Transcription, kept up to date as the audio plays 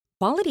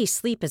Quality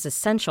sleep is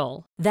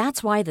essential.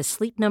 That's why the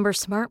Sleep Number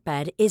Smart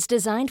Bed is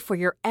designed for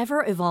your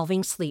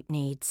ever-evolving sleep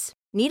needs.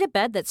 Need a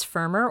bed that's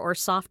firmer or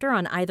softer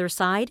on either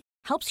side?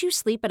 Helps you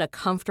sleep at a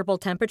comfortable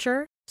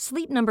temperature?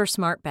 Sleep Number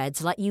Smart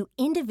Beds let you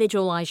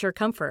individualize your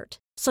comfort,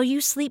 so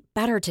you sleep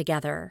better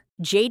together.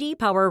 JD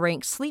Power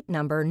ranks Sleep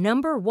Number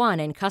number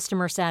 1 in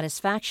customer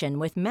satisfaction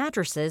with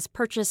mattresses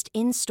purchased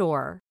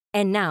in-store.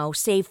 And now,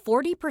 save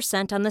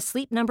 40% on the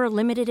Sleep Number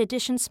Limited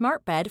Edition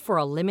Smart Bed for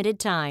a limited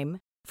time.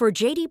 For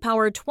JD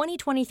Power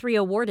 2023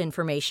 award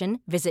information,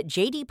 visit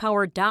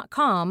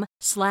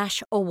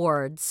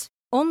jdpower.com/awards.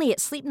 Only at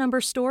Sleep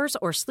Number stores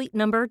or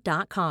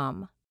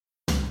sleepnumber.com.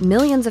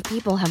 Millions of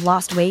people have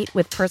lost weight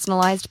with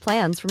personalized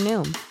plans from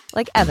Noom.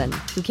 Like Evan,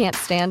 who can't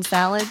stand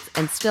salads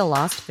and still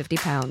lost 50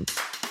 pounds.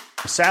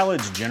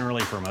 Salads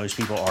generally for most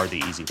people are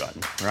the easy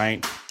button,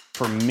 right?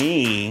 For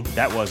me,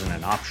 that wasn't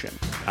an option.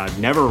 I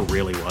never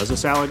really was a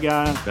salad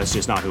guy. That's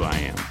just not who I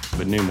am.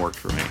 But Noom worked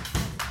for me.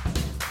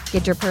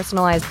 Get your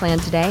personalized plan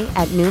today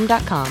at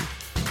Noom.com.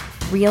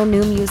 Real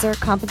Noom user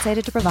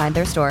compensated to provide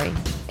their story.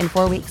 In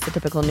 4 weeks, the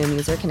typical Noom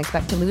user can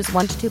expect to lose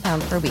 1 to 2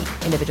 pounds per week.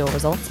 Individual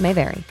results may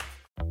vary.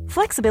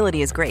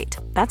 Flexibility is great.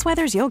 That's why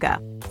there's yoga.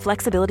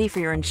 Flexibility for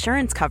your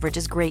insurance coverage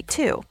is great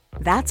too.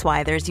 That's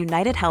why there's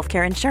United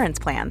Healthcare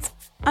Insurance Plans.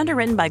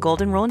 Underwritten by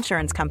Golden Rule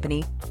Insurance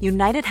Company,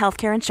 United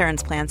Healthcare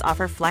Insurance Plans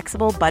offer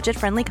flexible,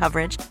 budget-friendly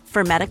coverage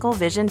for medical,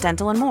 vision,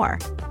 dental, and more.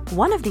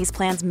 One of these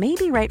plans may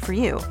be right for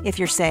you if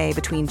you're, say,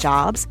 between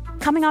jobs,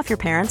 coming off your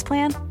parents'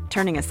 plan,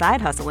 turning a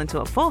side hustle into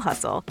a full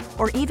hustle,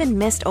 or even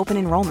missed open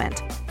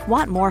enrollment.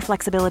 Want more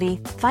flexibility?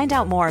 Find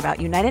out more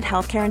about United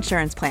Healthcare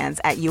Insurance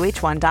Plans at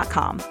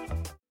uh1.com.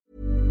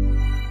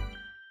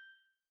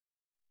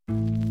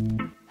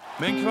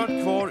 Med en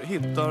kvart kvar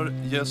hittar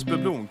Jesper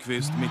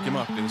Blomqvist Micke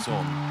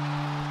Martinsson.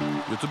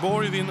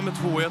 Göteborg vinner med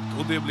 2-1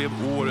 och det blev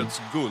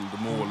årets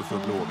guldmål för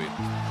Blåvitt.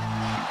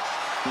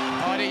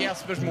 Ja, det är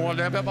Jespers mål.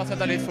 Jag behöver bara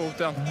sätta dit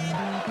foten.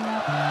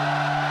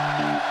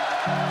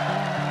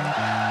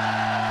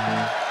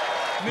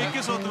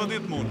 Micke sa att det var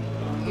ditt mål.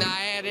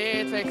 Nej,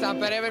 det är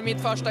tveksamt. Det är väl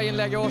mitt första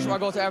inlägg i år som har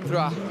gått hem, tror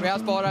jag. Men jag har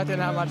sparat till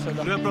den här matchen.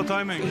 Det är bra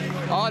timing.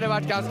 Ja, det har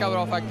varit ganska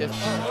bra faktiskt.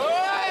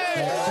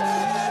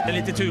 Det är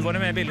lite tur var det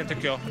med i bilden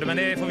tycker jag. Men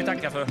det får vi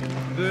tacka för.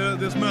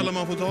 Det smällar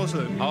man får ta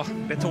sig. Ja,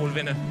 det tål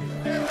vi nu.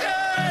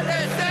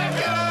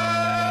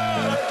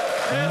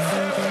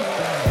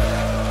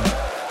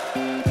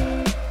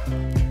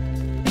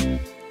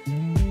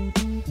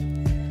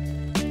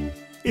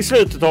 I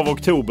slutet av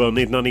oktober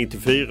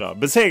 1994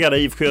 besegrade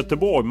IFK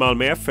Göteborg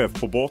Malmö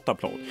FF på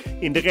bortaplan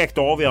i en direkt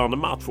avgörande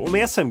match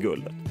om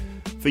SM-guldet.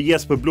 För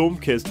Jesper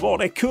Blomqvist var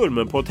det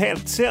kulmen på ett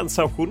helt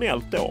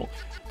sensationellt år,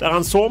 där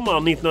han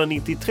sommaren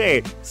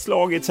 1993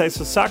 slagit sig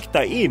så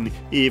sakta in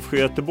i IFK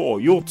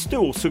Göteborg, gjort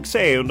stor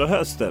succé under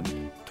hösten,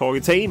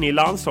 tagit sig in i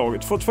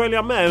landslaget, fått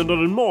följa med under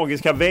den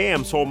magiska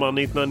VM-sommaren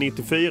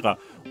 1994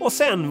 och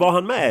sen var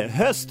han med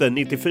hösten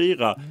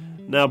 94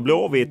 när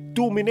Blåvitt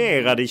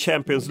dominerade i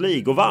Champions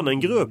League och vann en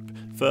grupp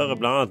före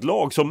bland annat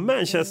lag som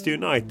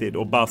Manchester United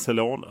och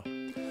Barcelona.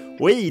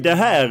 Och i det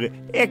här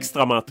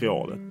extra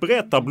materialet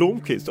berättar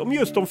Blomqvist om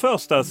just de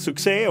första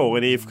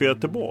succéåren i IFK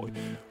Göteborg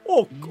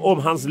och om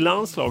hans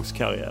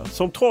landslagskarriär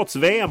som trots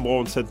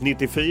VM-bronset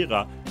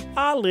 94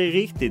 aldrig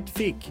riktigt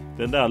fick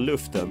den där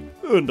luften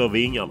under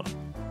vingarna.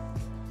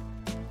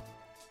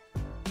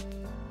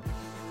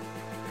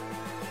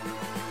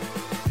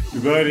 Du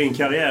började din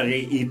karriär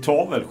i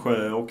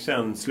Tavelsjö och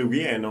sen slog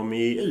igenom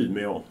i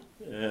Umeå.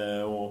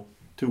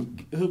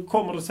 Hur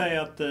kommer det sig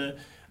att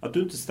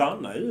du inte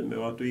stannade i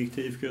Umeå och att du gick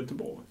till IFK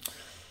Göteborg?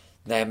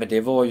 Nej, men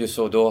det var ju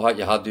så. Då,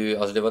 jag hade ju,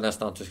 alltså det var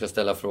nästan att du ska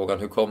ställa frågan.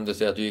 Hur kom det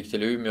sig att du gick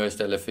till Umeå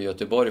istället för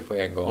Göteborg på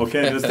en gång?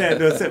 Okej, du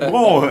ser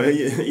bra.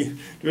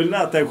 Du har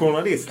lärt dig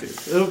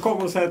journalistiskt. Hur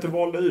kommer det sig att du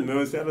valde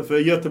Umeå istället för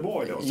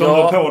Göteborg då? Som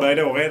var på dig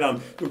då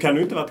redan. Då kan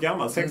du inte varit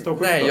gammal, 16-17.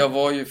 Nej, jag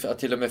var ju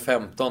till och med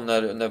 15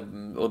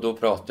 och då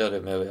pratade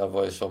jag med. Jag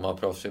var ju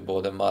sommarproffs i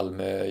både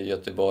Malmö,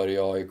 Göteborg,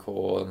 AIK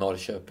och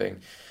Norrköping.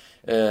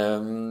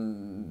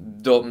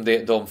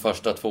 De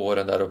första 2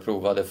 åren där och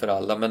provade för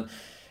alla. Men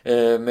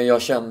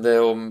jag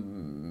kände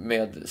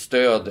med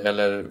stöd,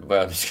 eller vad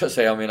jag nu ska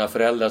säga, mina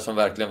föräldrar som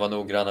verkligen var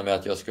noggranna med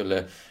att jag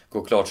skulle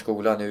gå klart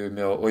skolan i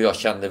Umeå. Och jag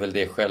kände väl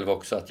det själv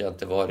också, att jag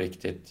inte var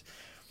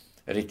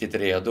riktigt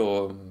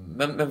redo.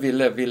 Men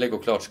ville gå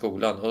klart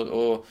skolan.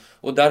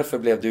 Och därför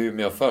blev det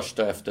Umeå först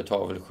efter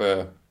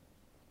Tavelsjö.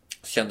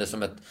 Kändes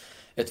som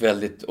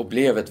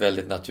blev ett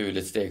väldigt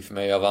naturligt steg för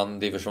mig. Jag vann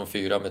division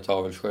 4 med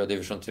Tavelsjö,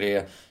 division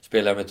 3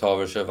 spelade med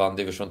Tavelsjö, vann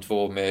division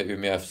 2 med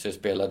Umeå FC,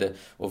 spelade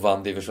och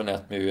vann division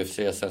 1 med UFC.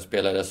 Sen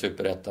spelade jag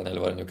Superettan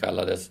eller vad det nu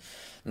kallades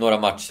några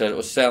matcher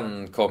och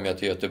sen kom jag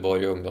till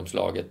Göteborg och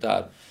ungdomslaget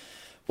där.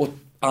 Och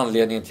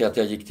anledningen till att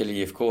jag gick till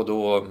IFK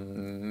då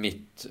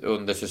mitt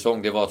under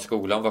säsong, det var att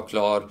skolan var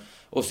klar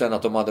och sen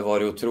att de hade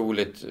varit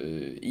otroligt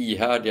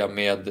ihärdiga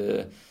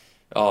med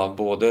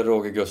både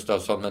Roger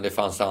Gustafsson, men det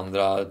fanns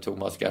andra,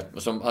 Thomas Gert,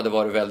 som hade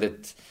varit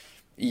väldigt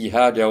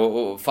ihärdiga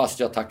och fast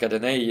jag tackade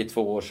nej i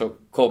 2 år så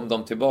kom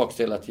de tillbaks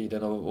hela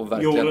tiden och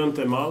verkligen... Gjorde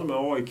inte Malmö,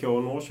 AIK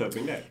och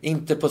Norrköping det?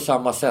 Inte på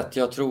samma sätt.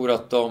 Jag tror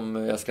att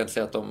jag ska inte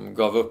säga att de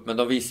gav upp, men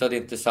de visade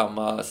inte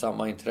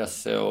samma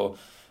intresse och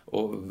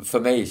för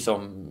mig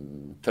som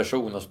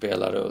person och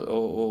spelare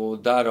och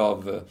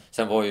därav,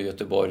 sen var ju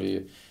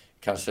Göteborg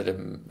kanske det...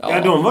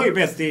 Ja, de var ju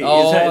bäst i...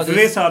 Ja, för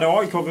vissa hade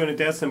AIK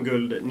vunnit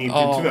SM-guld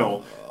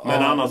 92.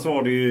 Men annars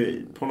var det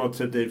ju på något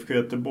sätt IFK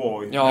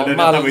Göteborg. Ja,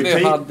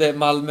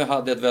 Malmö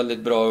hade ett väldigt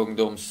bra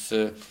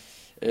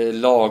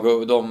ungdomslag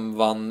och de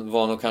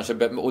var nog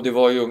kanske... Och det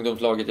var ju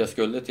ungdomslaget jag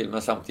skulle till,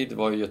 men samtidigt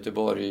var ju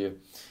Göteborg...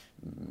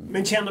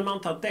 Men kände man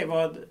inte att det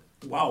var...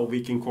 Wow,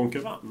 vilken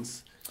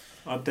konkurrens?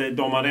 Att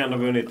de hade ändå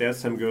vunnit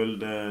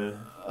SM-guld...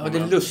 Ja,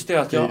 det lustiga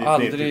är att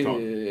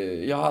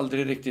jag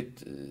aldrig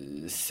riktigt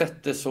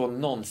sett det så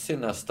någonsin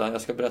nästan.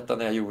 Jag ska berätta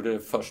när jag gjorde det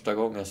första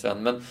gången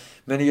sen.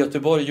 Men i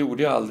Göteborg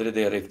gjorde jag aldrig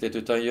det riktigt.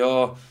 Utan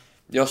jag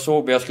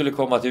såg att jag skulle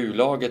komma till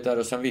U-laget där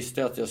och sen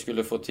visste jag att jag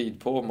skulle få tid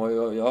på mig.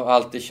 Och jag har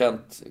alltid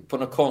känt på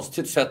något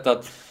konstigt sätt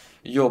att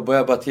jobbar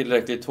jag bara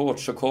tillräckligt hårt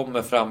så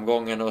kommer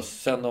framgången. Och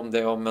sen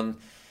jag har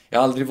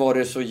aldrig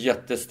varit så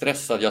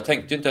jättestressad. Jag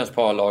tänkte ju inte ens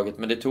på A-laget,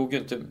 men det tog ju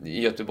inte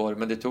i Göteborg.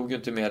 Men det tog ju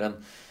inte mer än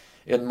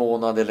en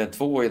månad eller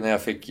 2 innan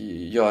jag fick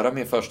göra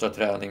min första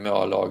träning med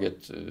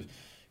A-laget.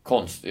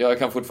 Jag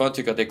kan fortfarande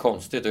tycka att det är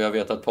konstigt och jag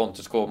vet att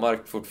Pontus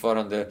Kåmark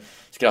fortfarande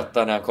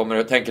skrattar när han kommer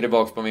och tänker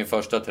tillbaka på min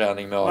första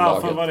träning med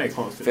A-laget. Varför var det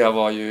konstigt? För jag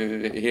var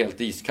ju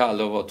helt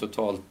iskall och var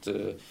totalt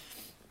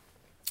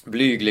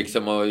blyg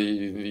liksom och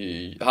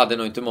hade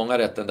nog inte många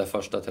rätt den där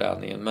första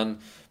träningen.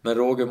 Men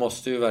Roger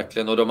måste ju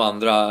verkligen, och de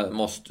andra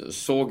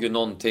såg ju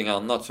någonting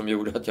annat som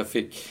gjorde att jag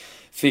fick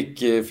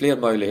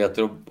fler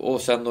möjligheter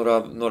och sen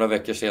några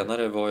veckor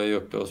senare var jag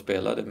uppe och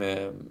spelade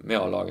med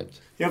A-laget.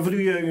 Ja, för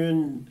du gör ju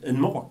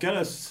en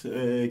makares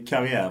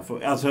karriär.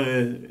 Alltså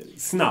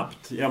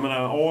snabbt. Jag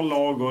menar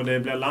A-lag och det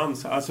blir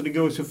lands. Alltså det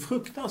går så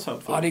fruktansvärt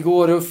fort. Ja, det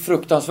går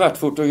fruktansvärt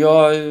fort och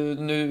jag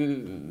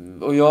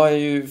är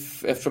ju,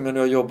 eftersom jag nu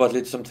har jobbat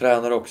lite som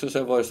tränare också, så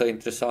har det varit så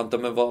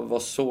intressant. Men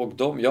vad såg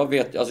de? Jag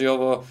vet, alltså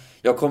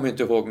jag kommer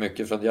inte ihåg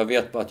mycket från det. Jag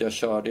vet bara att jag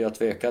körde, jag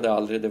tvekade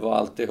aldrig. Det var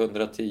alltid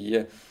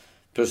 110%.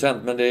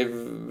 Men det är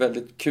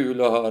väldigt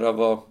kul att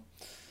höra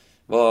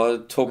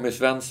vad Tommy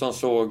Svensson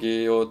såg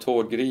och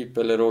Tord Grip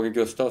eller Roger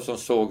Gustafsson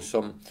såg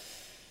som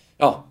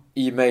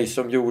i mig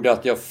som gjorde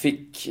att jag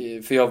fick,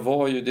 för jag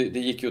var ju, det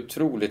gick ju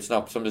otroligt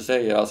snabbt som du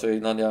säger, alltså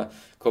innan jag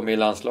kom i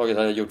landslaget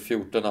hade jag gjort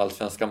 14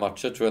 allsvenska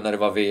matcher tror jag när det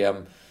var VM,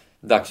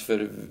 dags för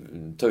att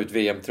ta ut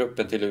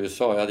VM-truppen till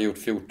USA. Jag hade gjort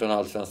 14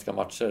 allsvenska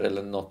matcher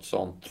eller något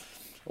sånt.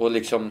 Och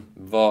liksom,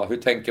 hur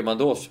tänker man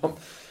då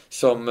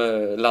som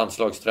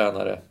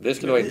landslagstränare? Det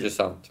skulle vara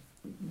intressant.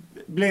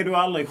 Blev du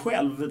aldrig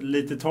själv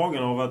lite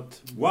tagen av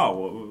att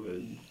wow?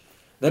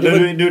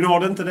 Nej, du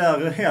nådde inte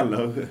där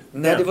heller.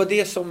 Nej, det var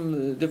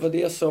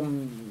det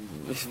som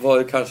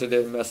var kanske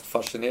det mest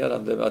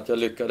fascinerande, att jag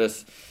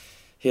lyckades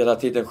hela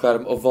tiden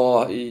skärm och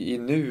vara i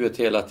nuet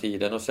hela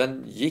tiden. Och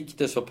sen gick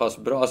det så pass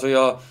bra.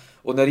 Alltså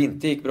och när det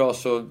inte gick bra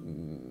så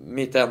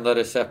mitt enda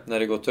recept när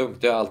det går tungt,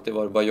 det har alltid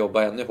varit bara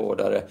jobba ännu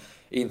hårdare.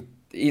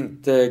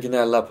 Inte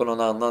gnälla på någon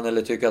annan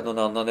eller tycka att någon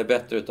annan är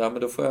bättre, utan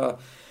men då får jag...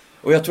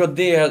 Och jag tror att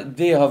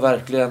det har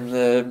verkligen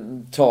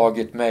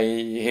tagit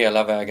mig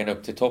hela vägen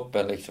upp till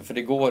toppen liksom. För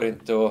det går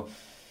inte att...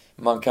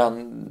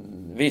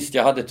 Visst,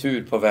 jag hade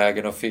tur på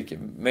vägen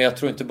men jag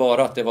tror inte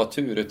bara att det var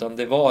tur, utan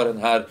det var den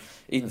här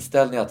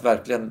inställningen att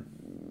verkligen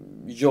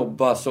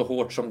jobba så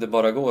hårt som det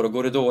bara går. Och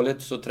går det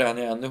dåligt så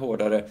tränar jag ännu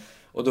hårdare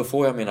och då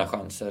får jag mina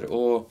chanser.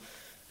 Och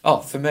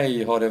för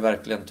mig har det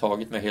verkligen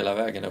tagit mig hela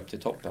vägen upp till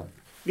toppen.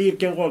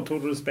 Vilken roll tror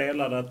du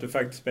spelade att du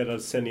faktiskt spelade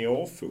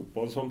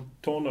seniorfotboll som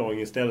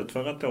tonåring istället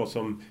för att då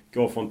som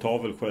går från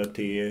Tavelsjö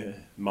till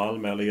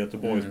Malmö eller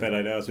Göteborg spela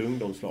i deras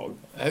ungdomslag?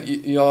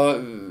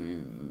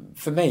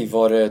 För mig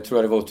tror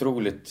jag det var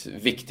otroligt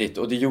viktigt,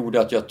 och det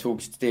gjorde att jag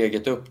tog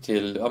steget upp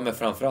till, men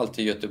framförallt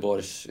till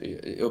Göteborgs,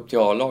 upp till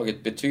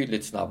A-laget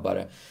betydligt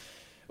snabbare.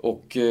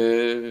 Och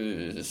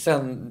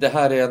sen, det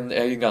här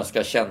är ju en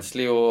ganska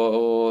känslig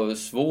och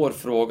svår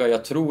fråga.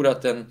 Jag tror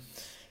att den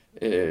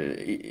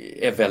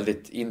är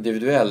väldigt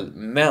individuell,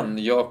 men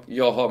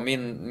jag har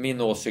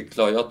min åsikt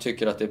klar. Jag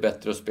tycker att det är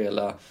bättre att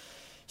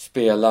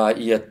spela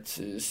i ett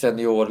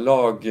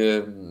seniorlag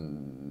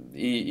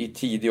i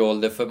tidig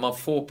ålder, för man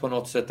får på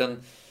något sätt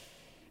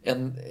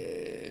en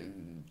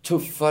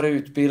tuffare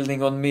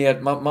utbildning och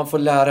man får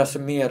lära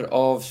sig mer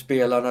av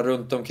spelarna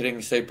runt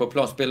omkring sig på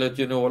plan. Spela ett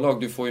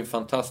juniorlag, du får en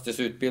fantastisk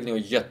utbildning och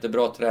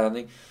jättebra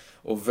träning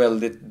och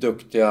väldigt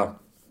duktiga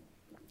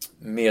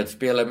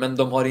medspelare, men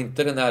de har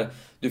inte den här,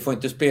 du får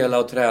inte spela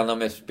och träna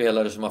med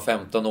spelare som har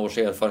 15 års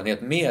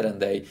erfarenhet mer än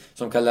dig,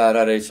 som kan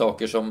lära dig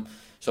saker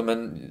som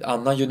en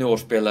annan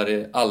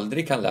juniorspelare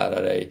aldrig kan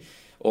lära dig,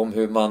 om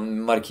hur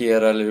man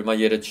markerar eller hur man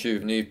ger ett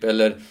tjuvnyp,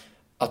 eller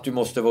att du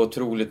måste vara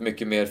otroligt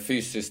mycket mer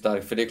fysiskt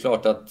stark. För det är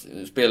klart att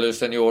spelar du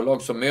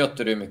seniorlag så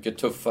möter du mycket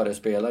tuffare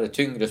spelare,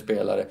 tyngre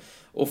spelare,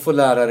 och får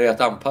lära dig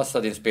att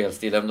anpassa din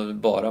spelstil även om du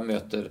bara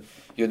möter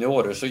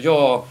juniorer. Så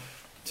jag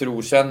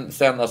tror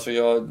sen alltså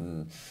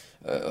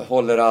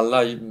håller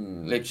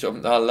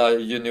alla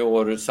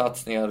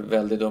juniorsatsningar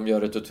väldigt, de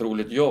gör ett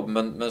otroligt jobb,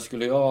 men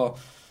skulle jag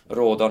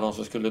råda någon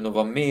så skulle det nog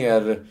vara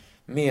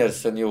mer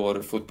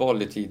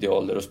seniorfotboll i tidig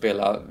ålder och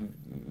spela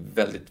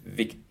väldigt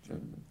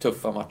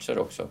tuffa matcher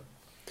också.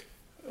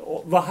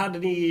 Och vad hade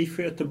ni i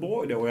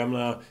Göteborg då? Jag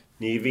menar,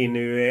 ni vinner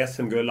ju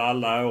SM-guld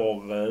alla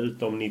år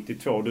utom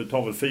 92. Du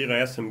tar väl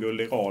 4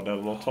 SM-guld i rad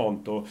eller något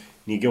sånt. Och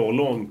ni går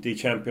långt i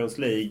Champions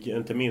League.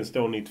 Inte minst då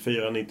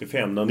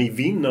 94-95. När ni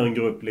vinner en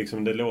grupp,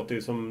 liksom, det låter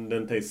ju som det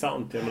inte är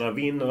sant. Jag menar,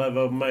 vinner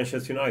över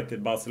Manchester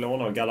United,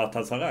 Barcelona och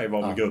Galatasaray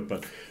var med gruppen.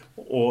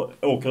 Och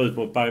åker ut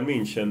mot Bayern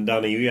München,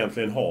 där ni ju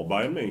egentligen har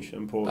Bayern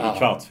München i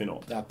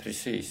kvartsfinal. Ja,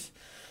 precis.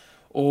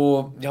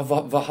 Och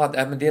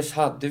men dels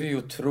hade vi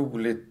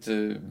otroligt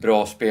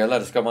bra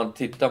spelare.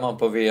 Tittar man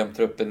på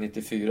VM-truppen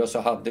 94 så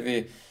hade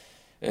vi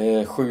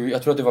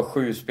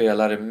 7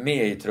 spelare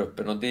med i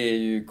truppen, och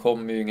det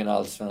kommer ju ingen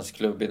allsvensk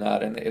klubb i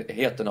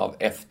närheten av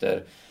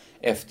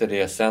efter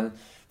det. Sen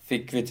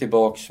fick vi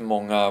tillbaks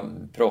många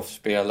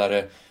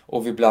proffsspelare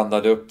och vi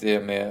blandade upp det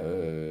med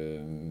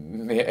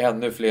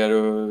ännu fler.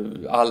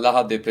 Alla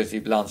hade i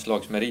princip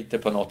landslagsmeriter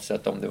på något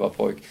sätt om det var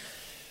pojk.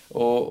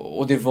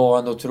 Och det var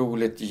en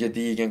otroligt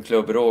gedigen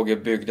klubb. Roger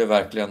byggde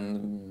verkligen,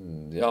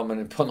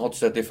 men på något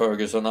sätt i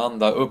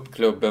Ferguson-anda upp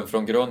klubben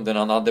från grunden.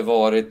 Han hade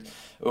varit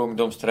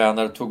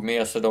ungdomstränare, tog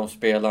med sig de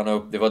spelarna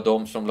upp. Det var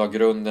de som la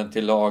grunden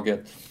till laget.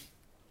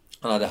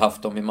 Han hade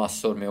haft dem i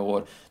massor med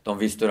år. De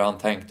visste hur han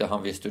tänkte,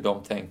 han visste hur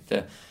de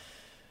tänkte.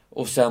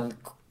 Och sen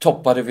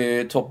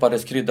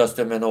kryddas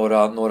det med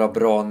några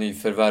bra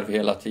nyförvärv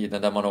hela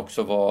tiden, där man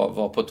också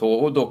var på tå.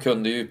 Och då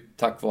kunde ju,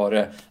 tack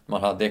vare att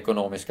man hade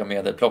ekonomiska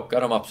medel, plocka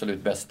de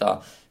absolut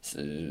bästa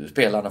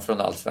spelarna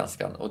från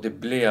allsvenskan. Och det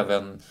blev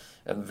en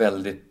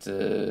väldigt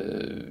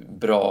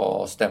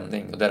bra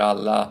stämning, där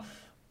alla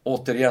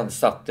återigen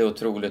satte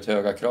otroligt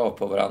höga krav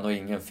på varandra och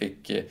ingen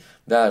fick...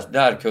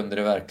 Där kunde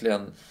det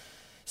verkligen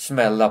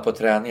smälla på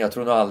träning. Jag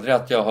tror nog aldrig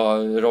att jag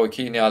har Roy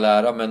Keane i all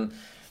ära, men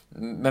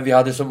vi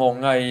hade så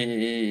många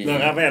i när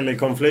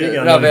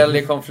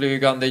Ravelli kom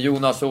flygande.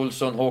 Jonas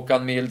Olsson,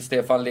 Håkan Mild,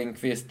 Stefan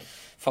Lindqvist.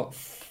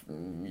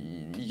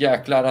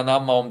 Jäklar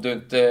anamma om du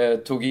inte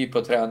tog i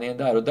på träningen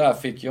där. Och där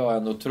fick jag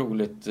en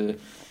otroligt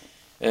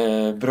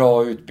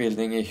bra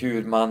utbildning i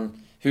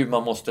hur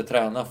man måste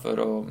träna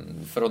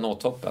för att nå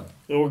toppen.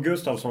 Och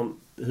Gustafsson,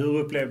 hur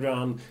upplevde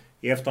han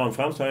i efterhand?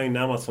 Framstår han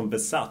närmast som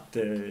besatt?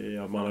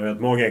 Man har hört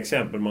många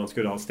exempel. Man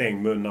skulle ha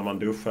stängd mun när man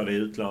duschade i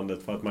utlandet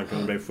för att man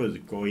kunde bli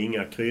sjuk, och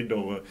inga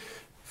kryddor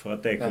för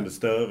att det kunde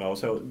störa och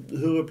så.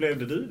 Hur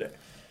upplevde du det?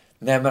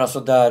 Nej, men alltså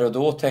där och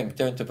då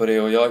tänkte jag inte på det,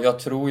 och jag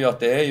tror ju att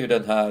det är ju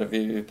den här,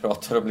 vi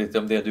pratar om lite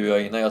om det du gör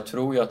innan, jag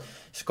tror ju att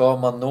ska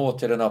man nå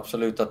till den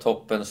absoluta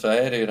toppen så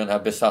är det ju den här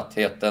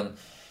besattheten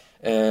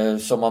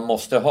som man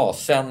måste ha.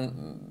 Sen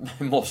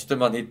måste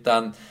man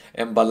hitta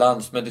en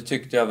balans, men det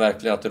tyckte jag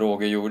verkligen att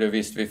Roger gjorde.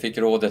 Visst, vi fick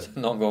rådet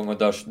någon gång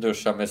att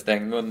duscha med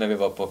stängd mun när vi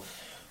var på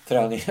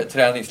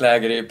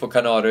träningsläger på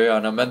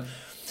Kanarieöarna, men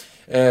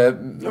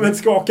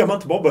skakar man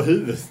inte bara på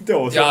huvudet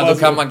då? Då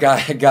kan man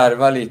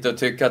garva lite och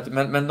tycka att...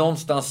 Men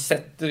någonstans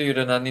sätter ju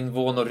den här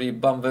nivån och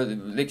ribban,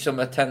 liksom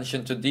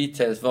attention to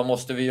details. Vad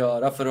måste vi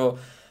göra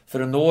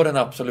för att nå den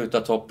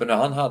absoluta toppen?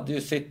 Han hade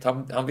ju sitt...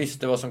 Han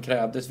visste vad som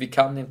krävdes. Vi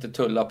kan inte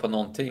tulla på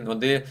någonting.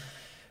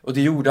 Och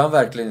det gjorde han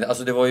verkligen.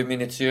 Alltså det var ju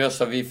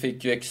minutiösa. Vi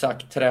fick ju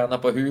exakt träna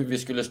på hur vi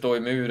skulle stå i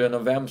muren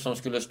och vem som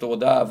skulle stå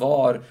där,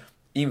 var,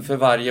 inför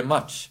varje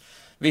match.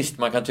 Visst,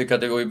 man kan tycka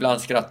att det går,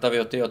 ibland skrattar vi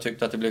åt det. Jag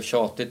tyckte att det blev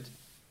tjatigt.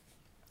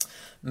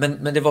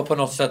 Men det var på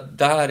något sätt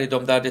där i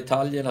de där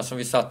detaljerna som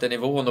vi satte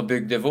nivån och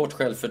byggde vårt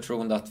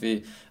självförtroende,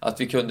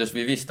 att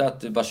vi visste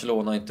att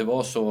Barcelona inte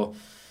var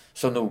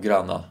så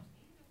noggranna.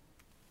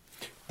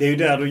 Det är ju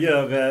där du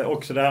gör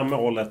också det här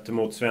målet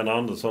mot Sven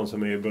Andersson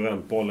som är ju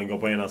berömt. Bollen går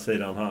på ena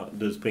sidan här,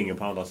 du springer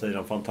på andra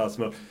sidan.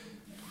 Fantastiskt.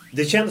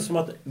 Det kändes som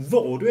att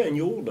vad du än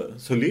gjorde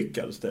så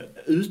lyckades det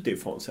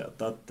utifrån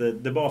sett. Att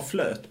det bara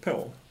flöt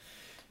på.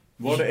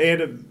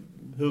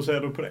 Hur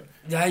ser du på det?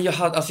 Ja,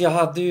 jag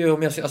hade ju,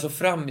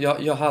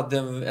 jag hade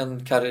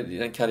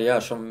en karriär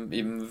som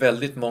i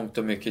väldigt mångt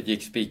och mycket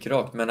gick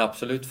spikrakt, men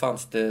absolut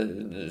fanns det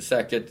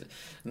säkert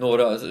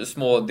några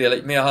små delar.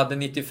 Men jag hade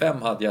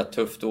 95 hade jag ett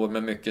tufft år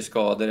med mycket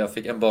skador. Jag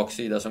fick en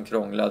baksida som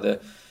krånglade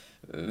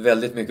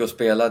väldigt mycket och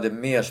spelade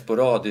mer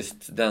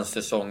sporadiskt den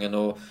säsongen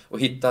och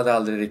hittade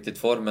aldrig riktigt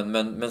formen.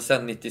 Men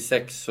sen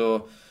 96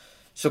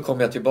 så kom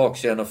jag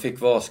tillbaka igen och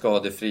fick vara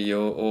skadefri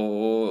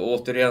och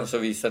återigen så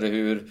visade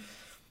hur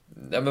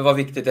vad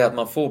viktigt det är att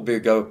man får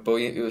bygga upp och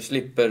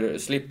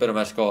slipper de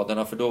här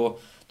skadorna, för då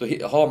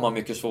har man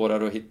mycket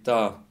svårare att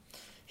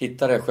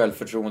hitta det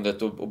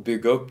självförtroendet och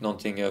bygga upp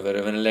någonting över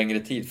en längre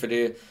tid, för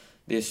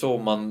det är så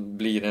man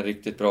blir en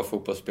riktigt bra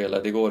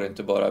fotbollsspelare. Det går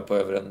inte bara på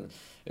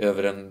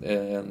över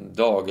en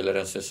dag eller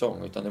en säsong,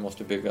 utan det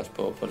måste byggas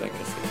på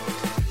längre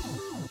sikt.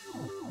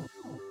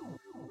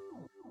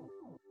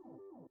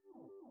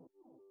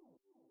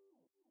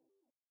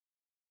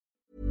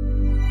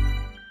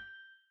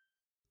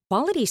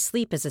 Quality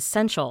sleep is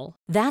essential.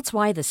 That's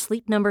why the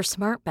Sleep Number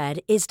Smart Bed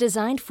is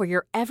designed for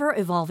your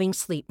ever-evolving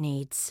sleep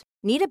needs.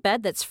 Need a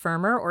bed that's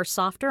firmer or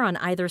softer on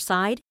either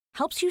side?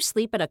 Helps you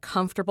sleep at a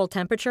comfortable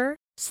temperature?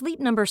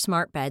 Sleep Number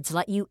Smart Beds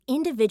let you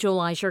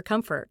individualize your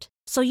comfort,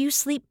 so you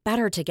sleep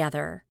better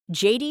together.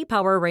 JD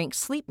Power ranks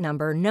Sleep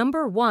Number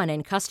number 1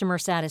 in customer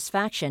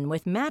satisfaction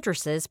with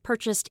mattresses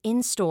purchased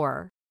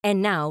in-store. And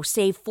now,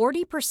 save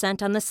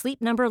 40% on the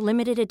Sleep Number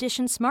Limited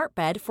Edition Smart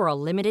Bed for a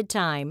limited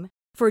time.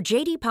 For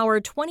JD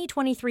Power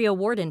 2023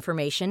 award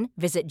information,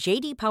 visit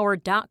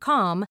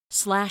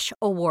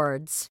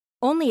jdpower.com/awards.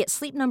 Only at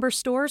Sleep Number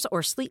stores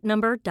or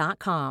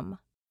sleepnumber.com.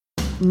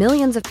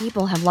 Millions of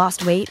people have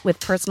lost weight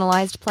with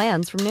personalized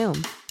plans from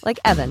Noom.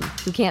 Like Evan,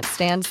 who can't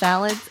stand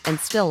salads and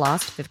still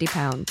lost 50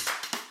 pounds.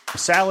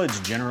 Salads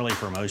generally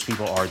for most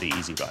people are the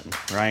easy button,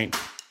 right?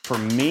 For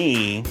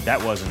me,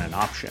 that wasn't an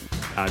option.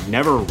 I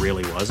never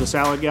really was a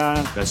salad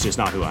guy. That's just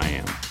not who I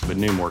am. But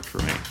Noom worked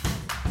for me.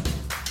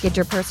 Get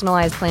your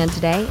personalized plan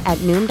today at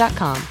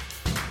Noom.com.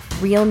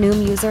 Real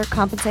Noom user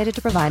compensated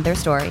to provide their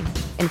story.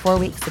 In 4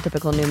 weeks, the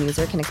typical Noom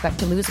user can expect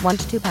to lose 1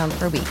 to 2 pounds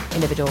per week.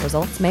 Individual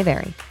results may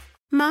vary.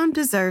 Mom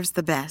deserves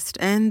the best,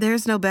 and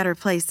there's no better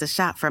place to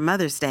shop for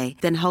Mother's Day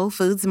than Whole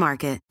Foods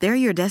Market. They're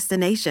your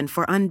destination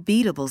for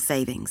unbeatable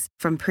savings,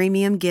 from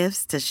premium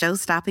gifts to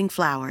show-stopping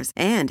flowers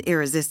and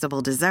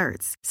irresistible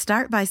desserts.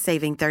 Start by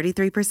saving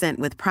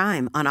 33% with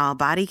Prime on all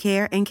body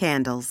care and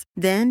candles.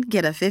 Then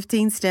get a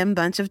 15-stem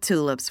bunch of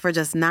tulips for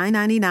just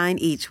 $9.99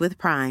 each with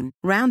Prime.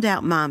 Round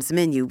out Mom's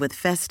menu with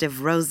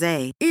festive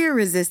rosé,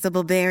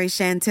 irresistible berry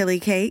chantilly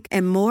cake,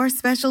 and more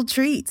special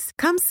treats.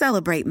 Come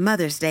celebrate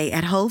Mother's Day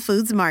at Whole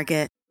Foods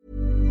Market.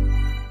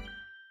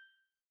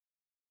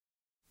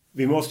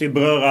 Vi måste ju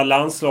beröra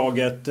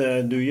landslaget.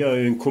 Du gör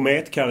ju en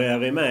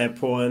kometkarriär med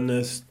på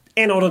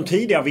en av de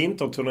tidiga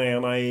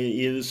vinterturnéerna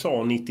i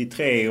USA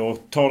 93 och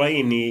tar dig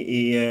in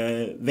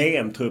i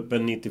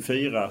VM-truppen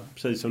 94.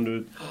 Precis som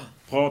du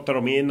pratade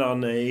om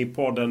innan i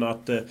podden,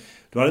 att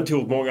du hade inte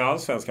gjort många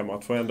allsvenska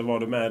matcher, ändå var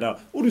du med där.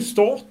 Och du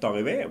startar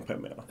i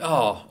VM-premiären.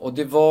 Ja, och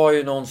det var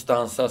ju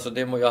någonstans, alltså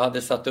jag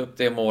hade satt upp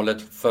det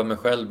målet för mig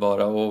själv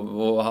bara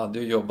och hade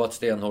ju jobbat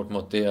stenhårt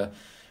mot det.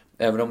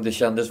 Även om det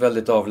kändes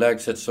väldigt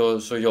avlägset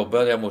så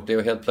jobbade jag mot det,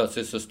 och helt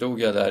plötsligt så stod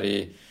jag där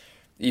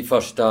i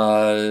första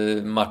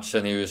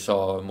matchen i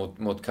USA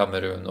mot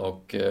Kamerun.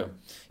 Och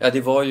ja,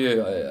 det var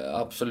ju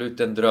absolut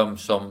en dröm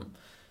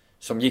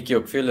som gick i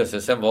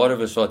uppfyllelse. Sen var det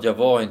väl så att jag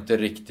var inte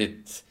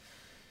riktigt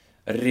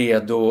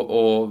redo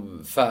och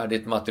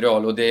färdigt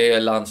material, och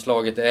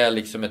landslaget är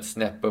liksom ett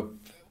snäpp upp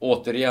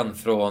återigen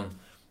från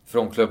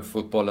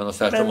klubbfotbollen, och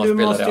särskilt om man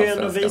spelar i allsvenskan. Men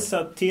du måste ju ändå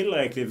visa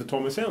tillräckligt för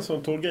Tommy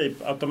Svensson tog grip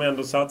att de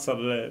ändå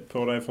satsade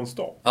på dig från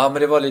start. Ja,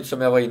 men det var lite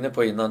som jag var inne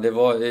på innan. Det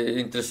var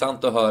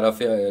intressant att höra,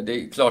 för det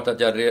är klart att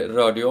jag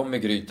rörde om i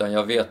grytan.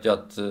 Jag vet ju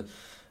att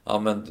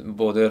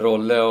både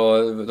Rolle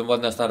och de var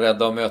nästan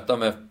rädda att möta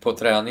mig på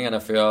träningarna,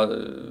 för jag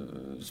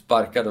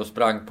sparkade och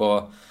sprang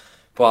på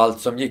allt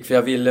som gick, för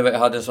jag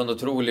hade en sån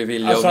otrolig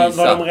vilja att visa.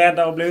 Var de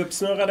rädda att bli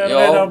uppsnurrade eller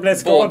rädda att bli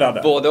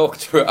skadade? Både och,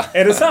 tror jag.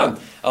 Är det sant?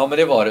 Ja, men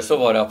det var det. Så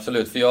var det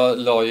absolut. För jag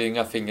la ju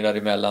inga fingrar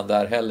emellan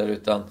där heller,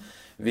 utan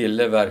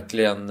ville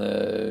verkligen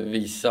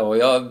visa. Och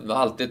jag har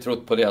alltid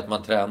trott på det, att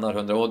man tränar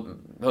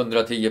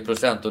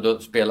 110% och då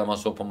spelar man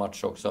så på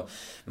match också.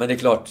 Men det är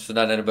klart, så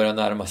när det börjar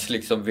närma sig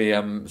liksom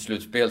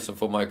VM-slutspel så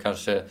får man ju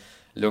kanske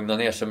lugna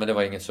ner sig, men det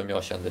var inget som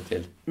jag kände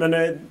till. Men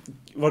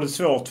var det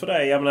svårt för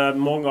dig? Jag menar,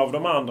 många av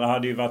de andra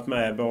hade ju varit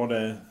med,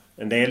 både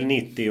en del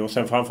 90 och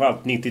sen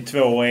framförallt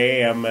 92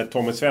 EM med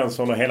Tommy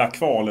Svensson och hela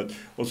kvalet.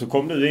 Och så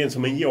kom du in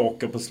som en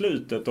joker på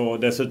slutet, och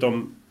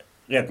dessutom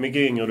rätt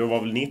mycket yngre. Du var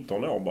väl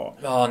 19 år bara?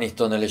 Ja,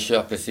 19 eller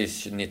 20,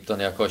 precis 19.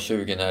 Jag var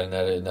 20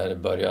 när det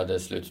började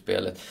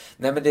slutspelet.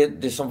 Nej, men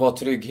det som var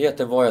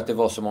tryggheten var ju att det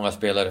var så många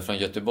spelare från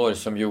Göteborg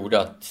som gjorde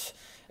att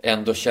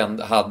ändå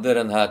hade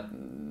den här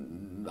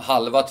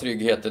halva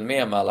tryggheten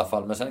med mig i alla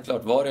fall. Men sen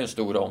klart var det en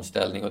stor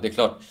omställning, och det är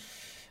klart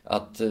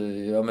att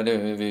men det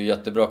är ju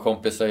jättebra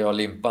kompisar, jag och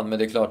Limpan, men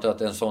det är klart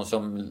att en sån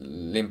som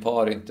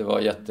Limpar inte var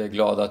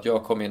jätteglad att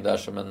jag kom in där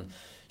som en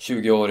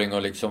 20-åring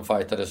och liksom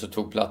fightades och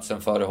tog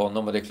platsen före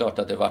honom. Och det är klart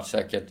att det var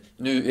säkert,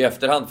 nu i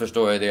efterhand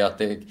förstår jag det, att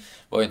det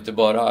var inte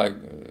bara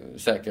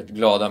säkert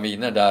glada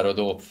miner där och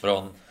då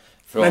från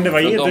men det var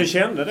inget du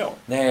kände då?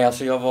 Nej,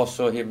 alltså jag var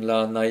så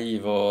himla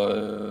naiv och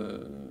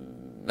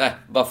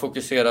bara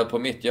fokuserad på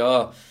mitt.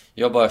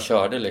 Jag bara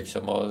körde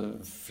liksom och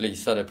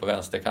flisade på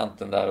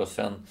vänsterkanten där, och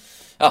sen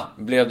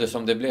blev det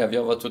som det blev.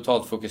 Jag var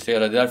totalt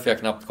fokuserad, därför jag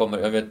knappt kommer.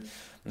 Jag vet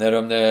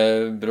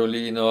när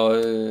Brolin och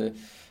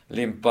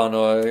Limpan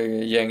och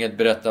gänget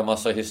berättar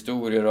massa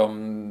historier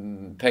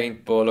om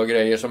paintball och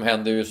grejer som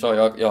hände i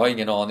USA. Jag har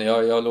ingen aning.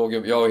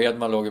 Jag och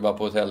Hedman låg ju bara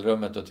på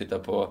hotellrummet och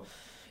tittade på.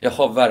 Jag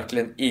har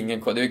verkligen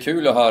ingen koll. Det är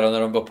kul att höra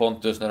när de på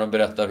Pontus, när de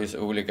berättar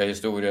olika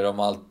historier om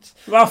allt.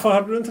 Varför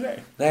hade du inte det?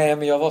 Nej,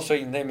 men jag var så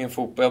inne i min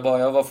fotboll.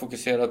 Jag var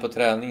fokuserad på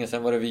träningen.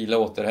 Sen var det vila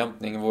och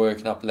återhämtning. Jag vågade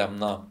knappt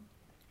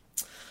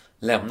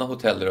lämna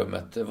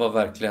hotellrummet. Det var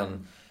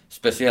verkligen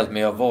speciellt.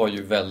 Men jag var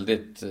ju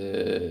väldigt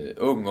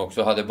ung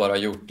också. Hade bara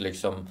gjort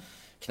liksom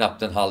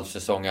knappt en halv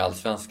säsong i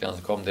Allsvenskan,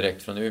 som kom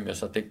direkt från Umeå.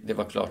 Så att det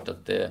var klart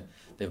att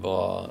det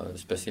var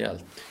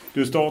speciellt.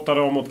 Du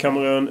startade om mot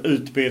Kamerun,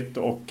 utbytt,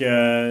 och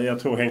jag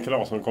tror Henke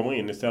Larsson kommer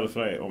in istället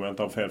för det, om jag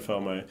inte har fel för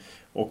mig.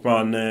 Och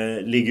man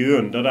ligger ju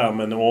under där,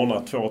 men ordnar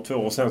 2-2.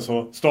 Och sen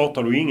så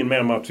startar du ingen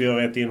mer match och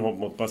gör ett inhopp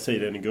mot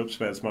Brasilien i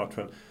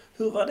gruppspelsmatchen.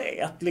 Hur var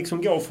det att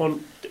liksom gå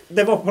från...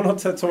 Det var på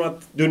något sätt som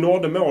att du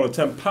nådde målet,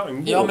 sen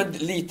pang. Ja, men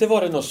lite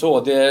var det nog så.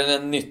 Det är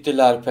en nyttig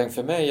lärpeng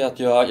för mig att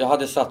jag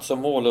hade satt som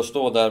mål att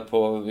stå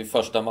där i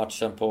första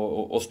matchen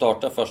och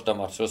starta första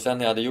matchen. Och sen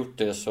när jag hade gjort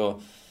det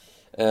så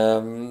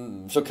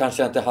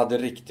kanske jag inte hade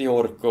riktig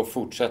ork att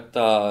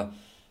fortsätta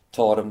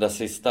ta de där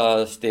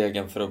sista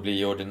stegen för att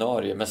bli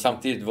ordinarie. Men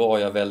samtidigt var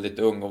jag väldigt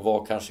ung och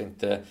var kanske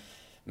inte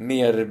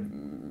mer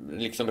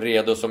liksom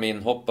redo som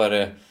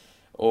inhoppare.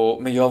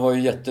 Men jag var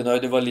ju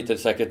jättenöjd, det var lite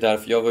säkert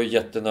därför jag var ju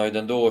jättenöjd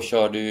ändå och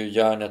körde ju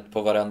järnet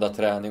på varenda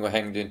träning och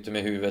hängde inte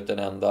med huvudet en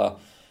enda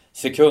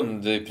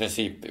sekund i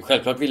princip.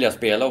 Självklart ville jag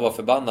spela och var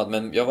förbannad,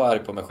 men jag var arg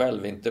på mig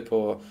själv, inte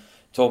på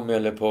Tommy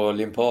eller på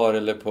Limpar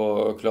eller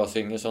på Claes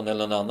Ingesson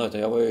eller någon annan,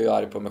 utan jag var ju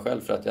arg på mig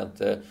själv för att jag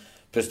inte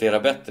presterade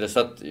bättre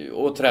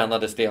och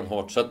tränade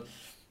stenhårt. Så att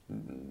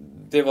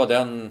det var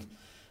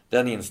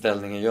den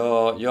inställningen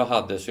jag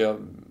hade, så jag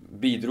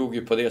bidrog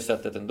ju på det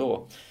sättet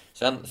ändå.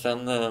 Sen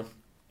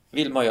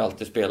vill man ju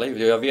alltid spela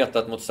i. Jag vet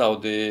att mot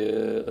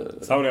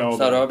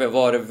Saudiarabien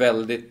var det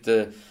väldigt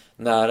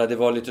nära. Det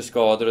var lite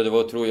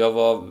skador och jag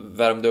var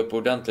värmde upp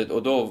ordentligt.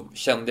 Och då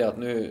kände jag att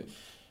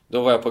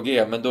då var jag på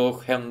G. Men då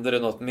hände det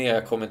något mer.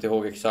 Jag kommer inte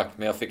ihåg exakt,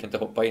 men jag fick inte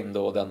hoppa in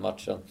då den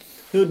matchen.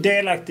 Hur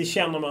delaktig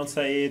känner man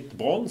sig i ett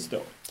brons då?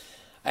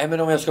 Nej, men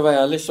om jag ska vara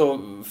ärlig så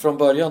från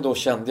början då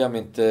kände jag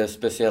mig inte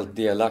speciellt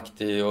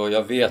delaktig. Och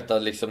jag vet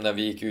att liksom när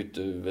vi gick ut,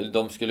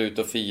 de skulle ut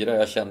och fira,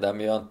 jag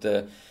kände att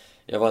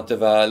jag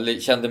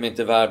kände mig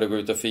inte värd att gå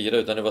ut och fira,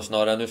 utan det var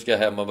snarare nu ska jag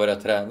hem och börja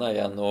träna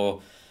igen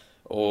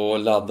och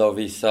ladda och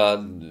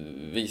visa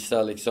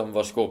liksom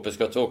var skåpet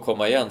ska ta och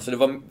komma igen. Så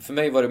för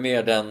mig var det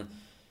mer den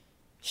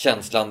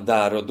känslan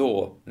där och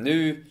då.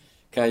 Nu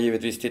kan jag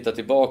givetvis titta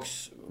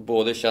tillbaks,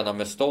 både känna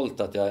mig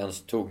stolt att jag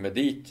ens tog mig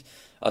dit,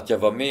 att jag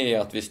var med,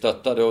 att vi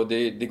stöttade, och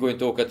det går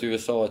inte att åka till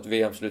USA ett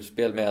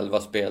VM-slutspel med 11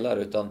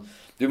 spelare, utan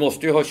du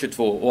måste ju ha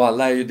 22 och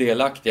alla är ju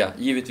delaktiga.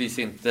 Givetvis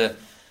inte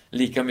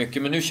lika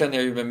mycket, men nu känner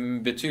jag ju mig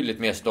betydligt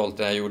mer stolt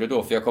än jag gjorde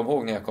då. För jag kommer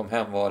ihåg när jag kom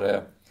hem var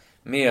det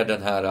mer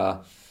den här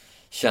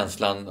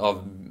känslan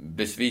av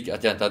besviken,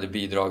 att jag inte hade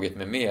bidragit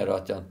med mer och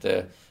att jag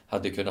inte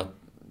hade kunnat...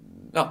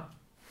 Ja,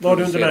 var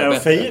du inte med och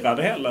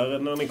firade heller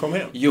när ni kom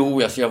hem?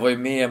 Jo, alltså jag var ju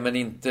med, men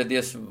inte...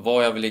 Det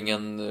var jag väl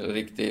ingen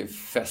riktig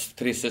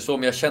festprisse så,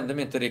 men jag kände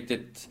mig inte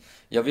riktigt...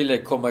 Jag ville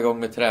komma igång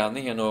med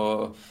träningen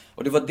och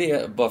det var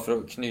det, bara för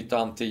att knyta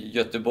an till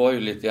Göteborg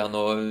lite grann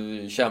och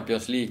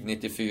Champions League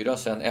 94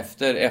 sen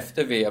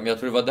efter VM. Jag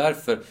tror det var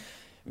därför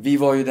vi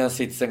var ju den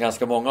sitsen,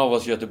 ganska många av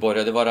oss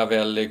Göteborgare. Det var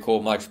Ravelli,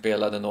 K-Mark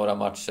spelade några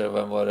matcher.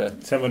 Vem var det?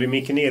 Sen var det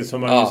Micke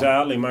Nilsson, Magnus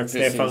Erling,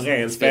 Stefan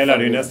Rehn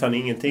spelade ju nästan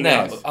ingenting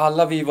alls.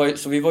 Alla vi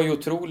var ju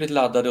otroligt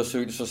laddade och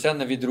sugna. Så sen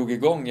när vi drog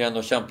igång igen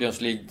och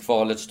Champions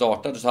League-kvalet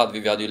startade, så hade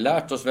vi hade ju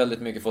lärt oss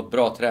väldigt mycket, fått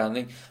bra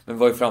träning. Men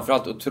var ju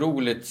framförallt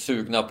otroligt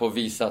sugna på att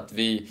visa att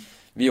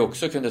vi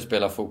också kunde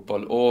spela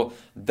fotboll. Och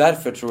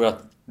därför tror jag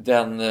att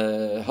den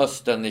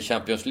hösten i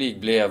Champions League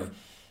blev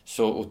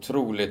så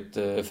otroligt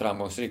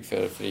framgångsrik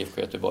för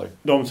IFK Göteborg.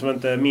 De som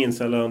inte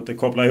minns eller inte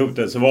kopplar ihop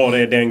det, så var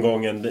det den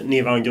gången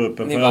ni vann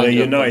gruppen för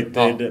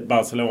United, ja.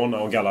 Barcelona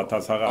och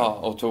Galatasaray. Ja,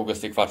 och tog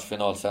oss till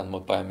kvartsfinal sen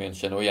mot Bayern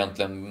München, och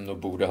egentligen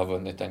borde ha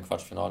vunnit den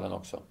kvartsfinalen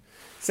också.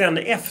 Sen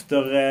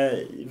efter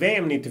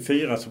VM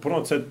 94 så på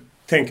något sätt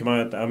tänker man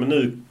att men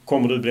nu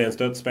kommer du bli en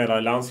stöttspelare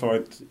i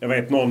landslaget. Jag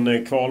vet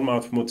någon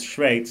kvalmatch mot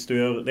Schweiz. Det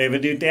är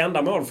väl det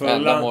enda mål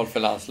för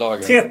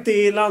landslaget.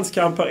 30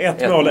 landskamper,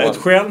 ett mål. Ett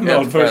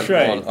självmål för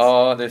Schweiz.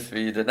 Ja, det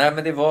svider. Nej,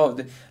 men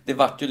det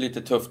vart ju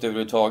lite tufft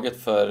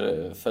överhuvudtaget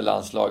för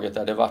landslaget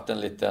där. Det vart en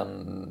liten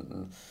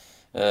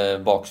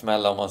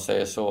baksmälla, om man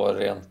säger så,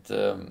 rent...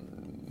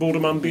 Borde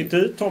man byta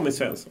ut Tommy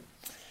Svensson?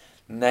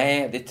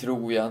 Nej, det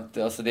tror jag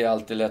inte. Alltså det är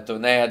alltid lätt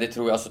att... Nej, det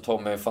tror jag. Alltså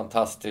Tommy är en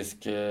fantastisk...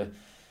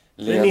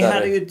 ledare. Men ni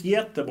hade ju ett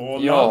jättebra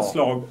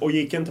landslag och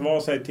gick inte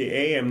vare sig till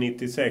EM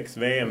 96,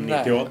 VM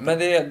 98. Nej, men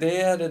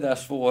det är det där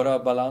svåra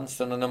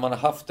balansen, och när man har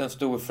haft en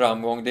stor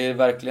framgång, det är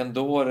verkligen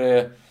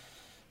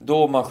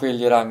då man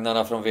skiljer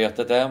agnarna från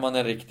vetet. Är man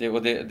en riktig,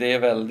 och det är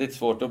väldigt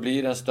svårt. Då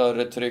blir det en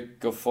större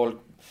tryck och folk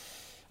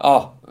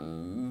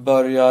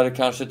börjar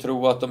kanske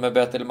tro att de är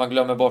bättre, eller man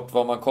glömmer bort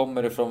var man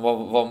kommer ifrån,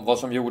 vad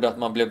som gjorde att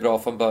man blev bra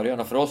från början.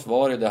 Och för oss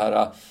var det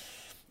här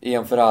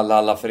en för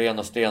alla för en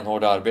och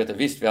stenhårda arbete.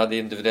 Visst, vi hade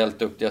individuellt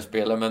duktiga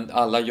spelare, men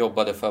alla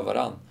jobbade för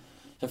varann.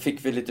 Sen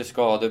fick vi lite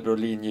skador,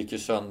 Brolin gick ju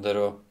sönder,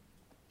 och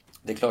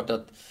det är klart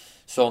att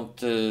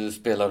sånt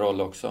spelar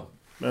roll också.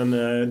 Men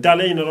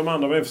Dahlin och de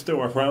andra blev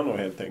stora stjärnor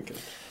helt enkelt.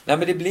 Nej,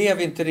 men det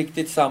blev inte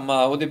riktigt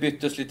samma, och det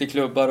byttes lite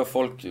klubbar och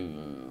folk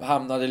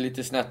hamnade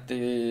lite snett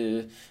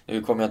i...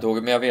 Nu kommer jag inte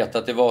ihåg, men jag vet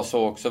att det var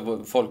så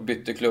också. Folk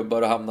bytte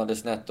klubbar och hamnade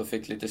snett och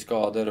fick lite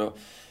skador och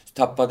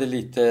tappade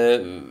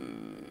lite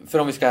för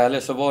om vi ska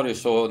ärliga så var det ju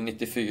så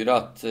 94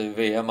 att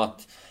VM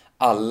att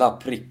alla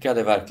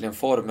prickade verkligen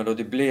formen och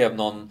det blev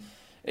någon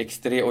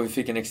och vi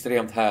fick en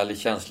extremt härlig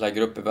känsla i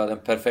gruppen. Vi hade en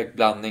perfekt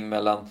blandning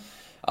mellan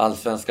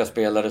allsvenska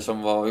spelare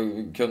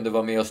som kunde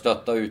vara med och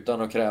stötta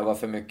utan att kräva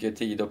för mycket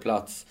tid och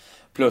plats.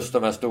 Plus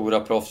de här stora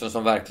proffsen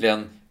som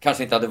verkligen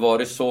kanske inte hade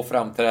varit så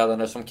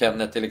framträdande som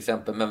Kenneth till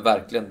exempel, men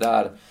verkligen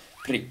där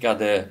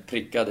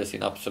prickade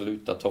sin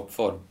absoluta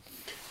toppform.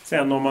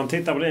 Sen om man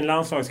tittar på din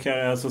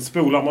landslagskarriär så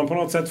spolar man på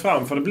något sätt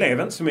fram, för det blev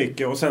inte så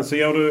mycket. Och sen så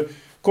gör du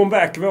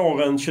comeback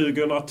våren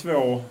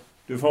 2002.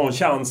 Du får en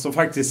chans att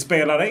faktiskt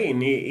spela dig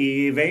in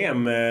i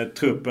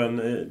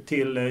VM-truppen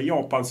till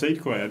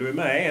Japan-Sydkorea. Du är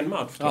med i en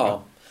match, tror jag.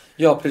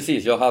 Ja,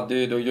 precis. Jag hade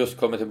ju då just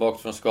kommit tillbaka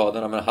från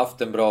skadorna men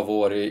haft en bra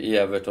vår i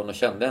Everton och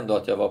kände ändå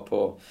att jag var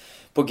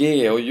på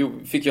G och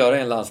fick göra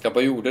en landskamp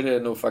och gjorde det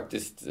nog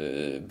faktiskt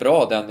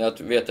bra den. Jag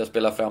vet jag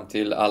spelade fram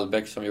till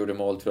Albeck som gjorde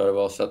mål, tror jag det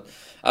var. Så att,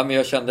 men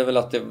jag kände väl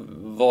att det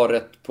var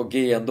rätt på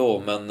G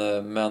ändå,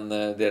 men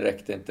det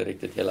räckte inte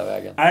riktigt hela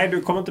vägen. Nej,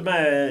 du kom inte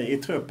med i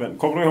truppen.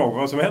 Kommer du ihåg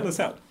vad som hände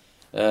sen?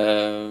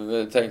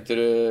 Tänkte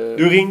du...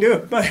 Du ringde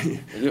upp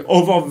mig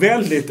och var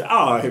väldigt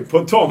arg på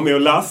Tommy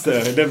och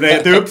Lasse. Det blev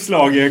ett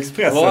uppslag i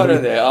Expressen. Var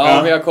det? Ja,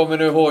 men jag kommer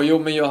nu ihåg. Jo,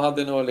 men jag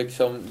hade nog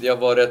liksom... Jag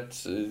var rätt...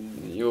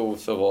 Jo,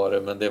 så var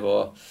det. Men det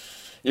var...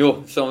 Jo,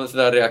 som en sån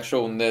där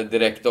reaktion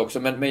direkt också.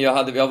 Men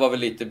jag var väl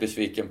lite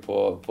besviken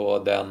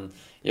på den.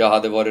 Jag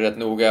hade varit rätt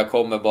noga. Jag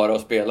kommer bara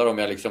att spela om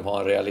jag liksom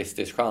har en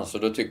realistisk chans.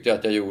 Och då tyckte jag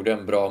att jag gjorde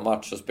en bra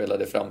match och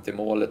spelade fram till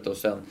målet. Och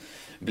sen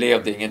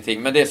blev det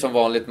ingenting. Men det är som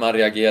vanligt, man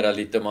reagerar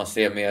lite och man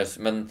ser mer.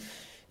 Men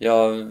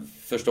jag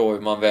förstår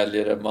hur man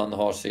väljer det. Man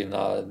har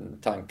sina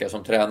tankar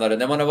som tränare.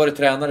 När man har varit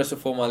tränare så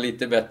får man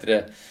lite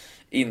bättre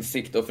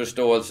insikt och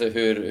förståelse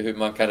hur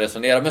man kan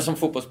resonera. Men som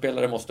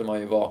fotbollsspelare måste man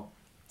ju vara.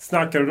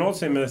 Snackar du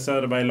någonsin med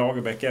Söderberg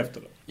Lagerbäck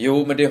efter det?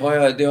 Jo, men det har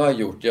jag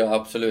gjort.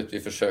 Absolut, vi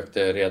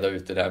försökte reda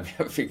ut det där. Men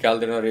jag fick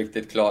aldrig några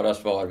riktigt klara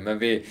svar. Men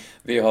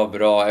vi har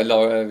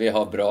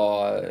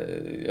bra...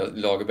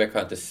 Lagerbäck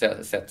har jag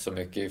inte sett så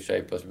mycket i och för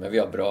sig på. Men vi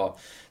har bra...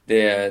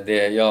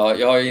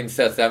 Jag har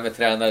insett att det här med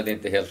tränare, det är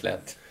inte helt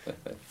lätt.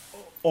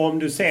 Om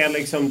du ser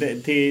liksom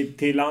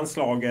till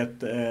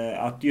landslaget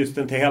att just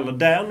inte heller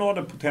där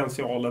nådde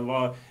potentialen,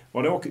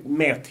 var det också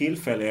mer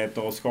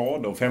tillfälligheter och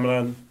skador? För jag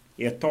menar,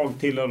 ett tag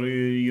tillhörde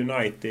du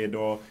United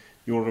och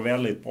gjorde det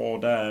väldigt bra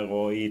där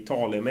och i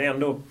Italien. Men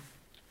ändå,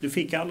 du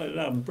fick aldrig det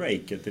där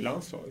breaket i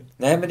landslaget.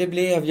 Nej, men det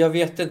blev... Jag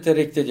vet inte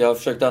riktigt. Jag har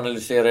försökt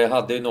analysera. Jag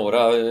hade ju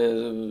några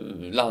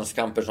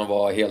landskamper som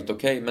var helt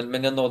okej.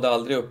 Men jag nådde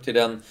aldrig upp till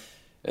den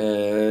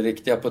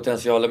riktiga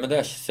potentialen. Men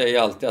där säger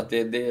jag alltid att det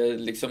är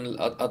liksom...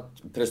 Att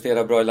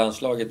prestera bra i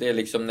landslaget, det är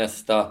liksom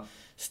nästa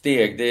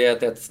steg. Det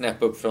är ett snäpp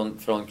upp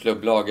från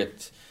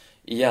klubblaget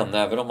igen.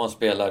 Även om man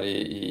spelar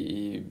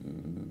i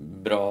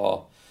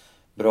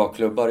bra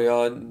klubbar.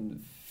 Jag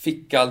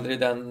fick aldrig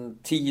den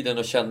tiden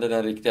och kände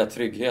den riktiga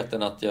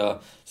tryggheten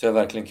så jag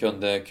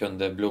verkligen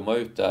kunde blomma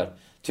ut där.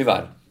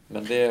 Tyvärr.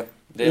 Men det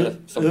är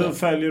som hur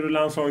följer du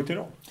landslaget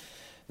idag?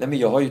 Nej, men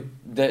jag har ju,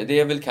 det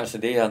är väl kanske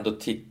det jag ändå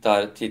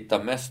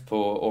tittar mest på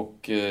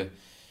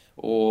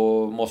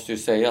och måste ju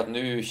säga att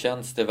nu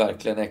känns det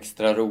verkligen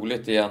extra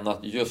roligt igen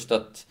att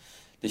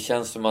det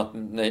känns som att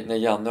när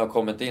Janne har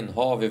kommit in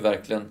har vi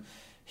verkligen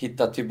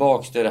hittat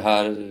tillbaks till det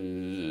här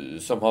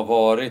som har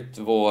varit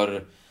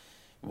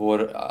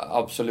vår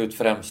absolut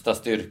främsta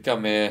styrka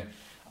med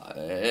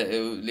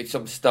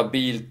liksom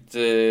stabilt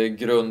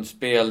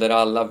grundspel där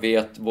alla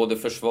vet både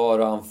försvar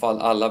och anfall,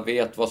 alla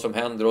vet vad som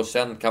händer och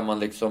sen kan man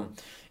liksom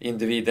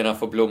individerna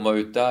få blomma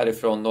ut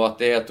därifrån och att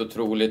det är ett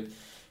otroligt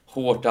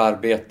hårt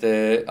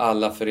arbete,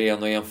 alla för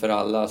en och en för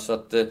alla, så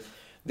att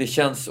det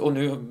känns, och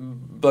nu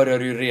börjar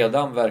det ju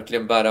redan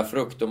verkligen bära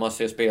frukt och man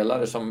ser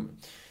spelare som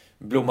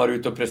blommar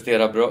ut och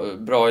presterar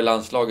bra i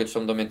landslaget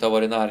som de inte har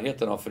varit i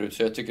närheten av förut.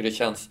 Så jag tycker det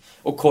känns,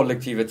 och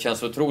kollektivet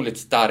känns otroligt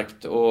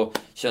starkt och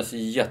känns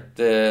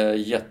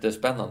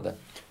jättespännande.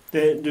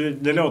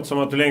 Det låter som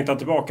att du längtar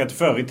tillbaka till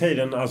förr i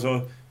tiden. Alltså,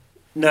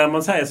 när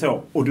man säger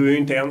så, och du är ju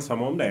inte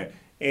ensam om det,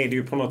 är det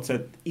ju på något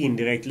sätt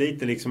indirekt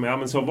lite liksom, ja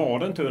men så var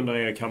det inte under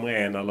Erik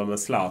Hamrén eller med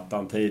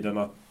Zlatan-tiden,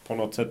 att på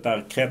något sätt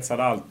där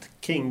kretsade allt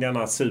kring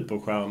denna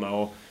superstjärna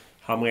och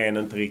Hamrén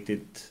inte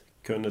riktigt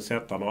kunde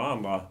sätta några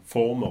andra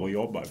former att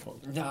jobba ifrån.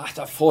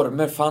 Ja,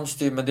 former fanns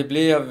det ju, men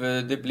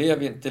det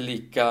blev inte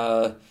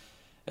lika...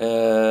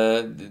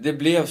 det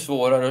blev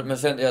svårare, men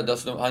sen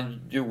alltså,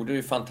 han gjorde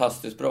ju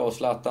fantastiskt bra och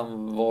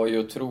Zlatan var ju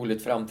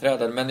otroligt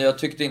framträdande, men jag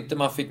tyckte inte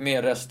man fick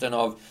med resten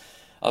av...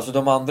 Alltså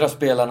de andra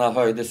spelarna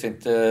höjdes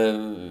inte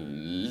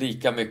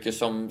lika mycket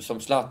som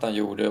Zlatan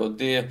gjorde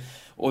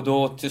och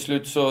då till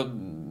slut så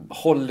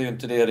håller ju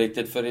inte det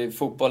riktigt, för i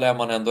fotboll är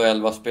man ändå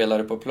 11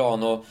 spelare på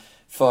plan och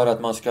för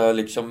att man ska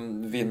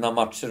liksom vinna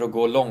matcher och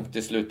gå långt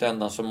i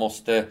slutändan så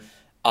måste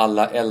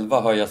alla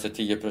 11 höja sig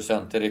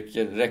 10%.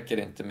 Det räcker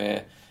inte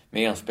med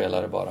en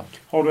spelare bara.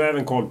 Har du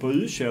även koll på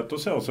U21 och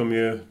så, som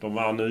ju de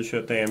vann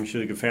U21 EM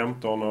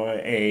 2015 och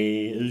är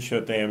i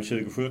U21 EM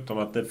 2017,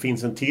 att det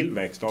finns en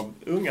tillväxt av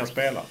unga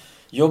spelare?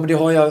 Jo, men det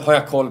har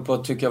jag koll på,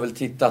 tycker jag väl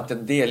tittat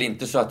en del.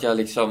 Inte så att jag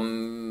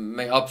liksom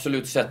men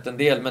absolut sett en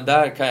del. Men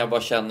där kan jag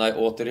bara känna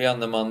återigen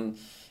när man...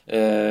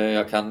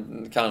 jag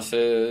kan kanske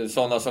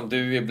sådana som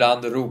du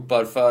ibland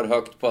ropar för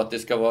högt på att det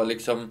ska vara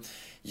liksom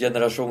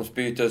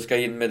generationsbyte och ska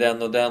in med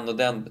den och den och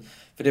den.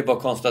 För det är bara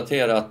att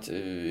konstatera att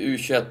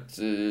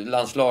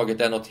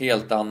U21-landslaget är något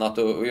helt annat.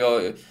 Och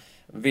jag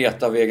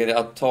vet av egen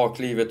att ta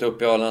klivet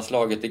upp i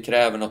A-landslaget, det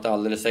kräver något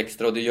alldeles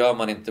extra. Och det gör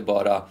man inte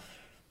bara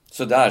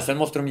sådär. Sen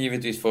måste de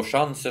givetvis få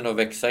chansen att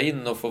växa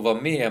in och få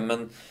vara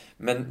med.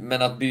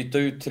 Men att byta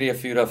ut 3,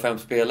 4, 5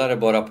 spelare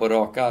bara på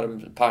rak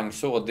arm, pang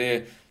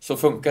så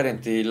funkar det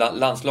inte. I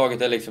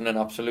landslaget är liksom den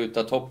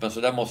absoluta toppen.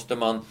 Så där måste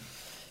man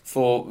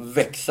få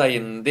växa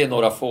in. Det är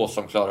några få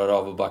som klarar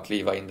av att bara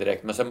kliva in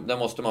direkt. Men sen där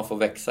måste man få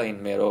växa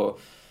in mer. Och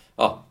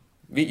ja,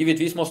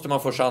 givetvis måste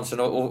man få chansen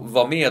att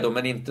vara med då.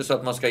 Men inte så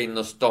att man ska in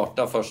och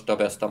starta första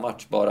bästa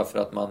match bara för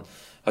att man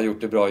har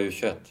gjort det bra i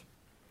U21.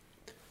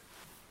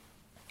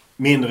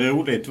 Mindre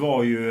roligt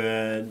var ju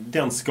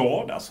den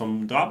skada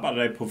som drabbade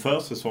dig på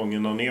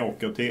försäsongen när ni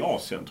åker till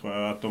Asien, tror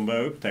jag. Att de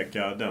började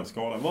upptäcka den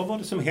skadan. Vad var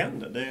det som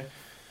hände?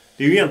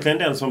 Det är ju egentligen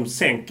den som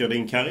sänker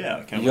din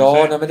karriär, kan man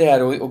säga. Ja, men det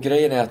är och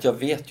grejen är att jag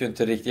vet ju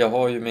inte riktigt. Jag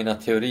har ju mina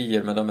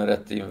teorier, men de är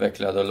rätt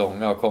invecklade och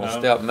långa och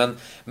konstiga. Ja.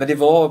 Men det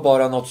var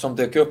bara något som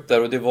dök upp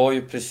där. Och det var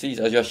ju precis...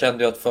 Alltså jag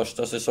kände ju att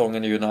första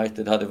säsongen i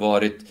United hade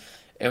varit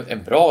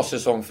en bra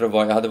säsong för att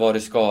vara... Jag hade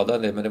varit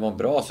skadad, men det var en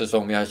bra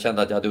säsong. Men jag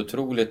kände att jag hade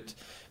otroligt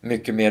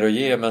mycket mer att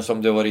ge. Men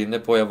som du var inne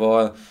på,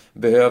 jag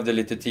behövde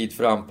lite tid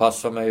för att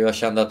anpassa mig. Och jag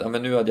kände att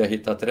men nu hade jag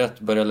hittat rätt.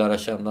 Började lära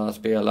känna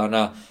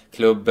spelarna,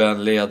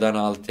 klubben,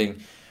 ledarna, allting.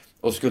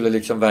 Och skulle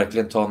liksom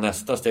verkligen ta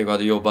nästa steg och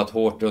hade jobbat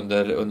hårt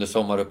under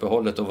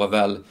sommaruppehållet och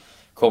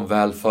kom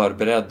väl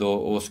förberedd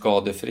och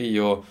skadefri.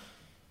 Och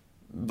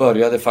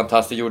började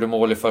fantastiskt, gjorde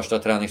mål i första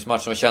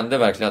träningsmatchen och kände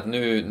verkligen att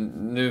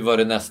nu var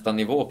det nästa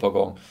nivå på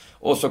gång.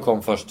 Och så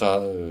kom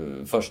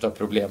första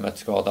problemet,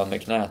 skadan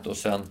med knät, och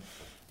sen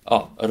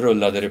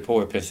rullade det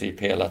på i princip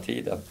hela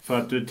tiden. För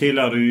att du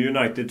tillhörde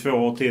United 2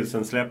 år till,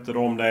 sen släppte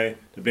de dig.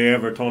 Det blev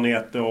Everton i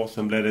 1 år,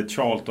 sen blev det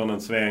Charlton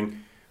en sväng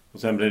och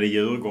sen blev det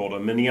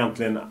Djurgården. Men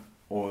egentligen,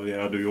 och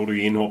du gjorde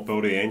ju inhopp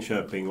både i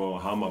Enköping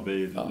och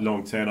Hammarby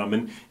långt sedan.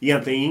 Men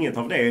egentligen inget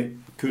av det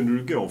kunde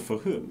du gå för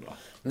 100.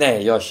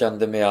 Nej, jag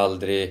kände mig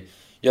aldrig...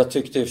 Jag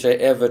tyckte i och för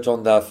sig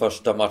Everton där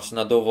första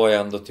matcherna, då var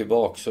jag ändå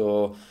tillbaks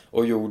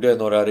och gjorde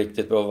några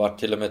riktigt bra. Var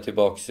till och med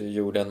tillbaks och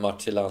gjorde en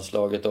match i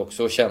landslaget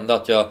också. Och kände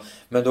att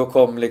men då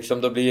kom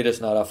liksom, då blir det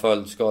såna här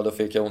följdskador. Då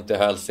fick jag ont i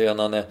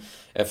hälsenan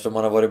efter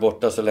man har varit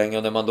borta så länge.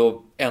 Och när man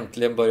då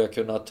äntligen börjar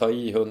kunna ta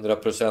i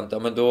 100%, ja,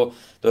 men då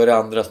är det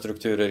andra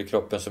strukturer i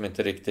kroppen som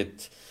inte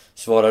riktigt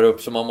svarar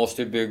upp. Så man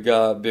måste ju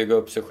bygga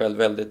upp sig själv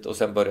väldigt. Och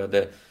sen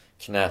började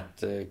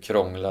knät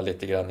krångla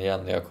lite grann igen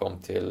när jag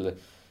kom till...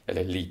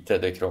 Eller lite,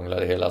 det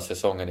krånglade hela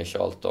säsongen i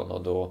Charlton.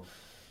 Och då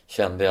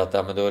kände jag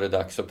att men då är det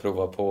dags att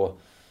prova på.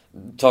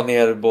 Ta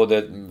ner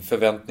både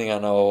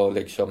förväntningarna och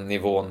liksom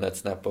nivån ett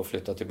snäpp och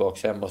flytta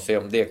tillbaka hem. Och se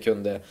om det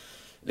kunde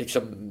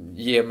liksom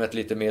ge mig ett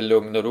lite mer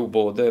lugn och ro.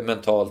 Både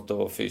mentalt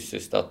och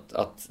fysiskt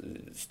att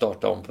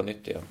starta om på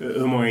nytt igen.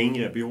 Hur många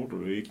ingrepp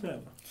gjorde du i knäna?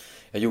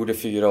 Jag gjorde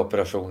 4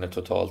 operationer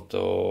totalt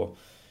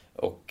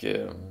och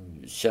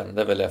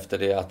kände väl efter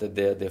det att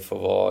det får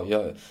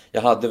vara...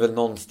 Jag hade väl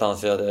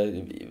någonstans, jag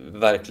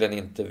verkligen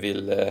inte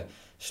ville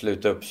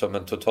sluta upp som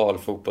en total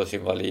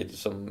fotbollsinvalid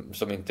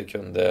som inte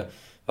kunde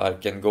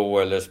varken gå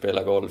eller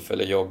spela golf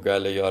eller jogga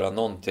eller göra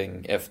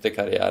någonting efter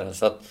karriären.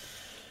 Så att,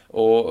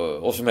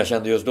 och som jag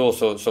kände just då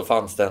så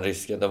fanns den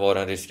risken. Det var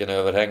den risken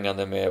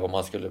överhängande med om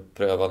man skulle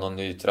pröva någon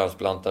ny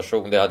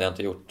transplantation. Det hade jag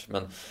inte gjort,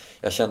 men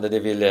jag kände det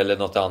ville, eller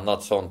något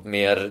annat sånt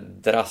mer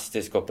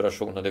drastisk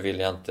operation, och det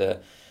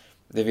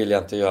vill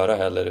jag inte göra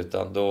heller,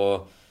 utan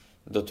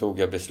då tog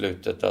jag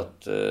beslutet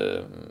att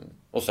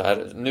och så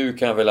här, nu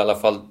kan jag väl i alla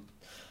fall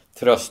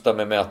trösta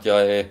mig med att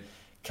jag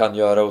kan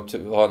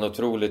ha en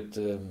otroligt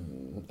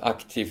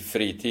aktiv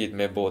fritid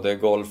med både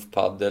golf,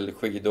 paddel,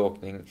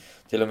 skidåkning,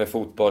 till och med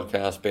fotboll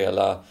kan jag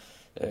spela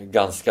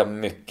ganska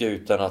mycket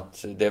utan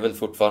att det är väl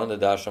fortfarande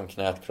där som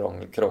knät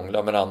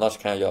krånglar, men annars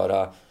kan jag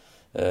göra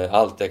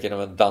allt. Jag kan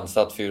ha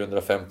dansat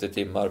 450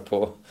 timmar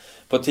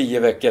på 10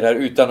 veckor här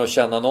utan att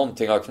känna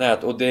någonting av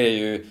knät, och det är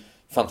ju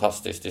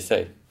fantastiskt i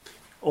sig.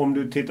 Om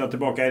du tittar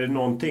tillbaka, är det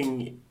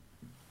någonting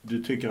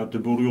du tycker att du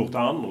borde gjort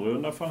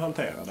annorlunda för att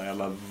hantera det,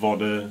 eller var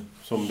det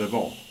som det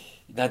var?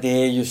 Nej, det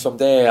är ju som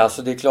det är.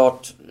 Alltså det är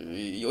klart,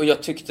 och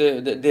jag tyckte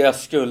det jag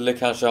skulle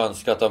kanske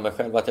önskat av mig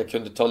själv, att jag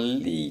kunde ta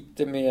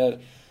lite mer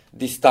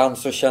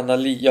distans och känna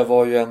jag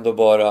var ju ändå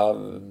bara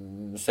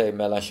säg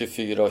mellan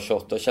 24 och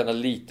 28 och känna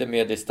lite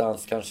mer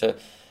distans kanske.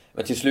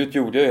 Men till slut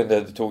gjorde jag ju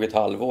det tog ett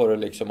halvår och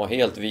liksom och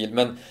helt vil,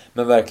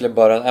 men verkligen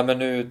bara men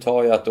nu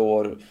tar jag ett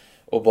år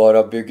och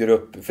bara bygger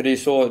upp, för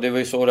det var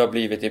ju så det har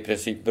blivit i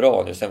princip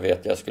bra nu. Sen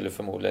vet jag skulle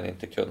förmodligen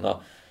inte kunna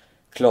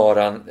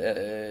klara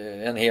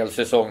en hel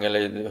säsong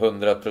eller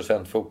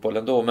 100% fotboll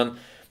ändå, men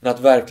att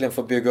verkligen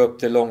få bygga upp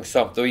det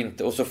långsamt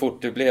och så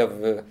fort det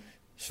blev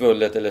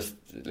svullet eller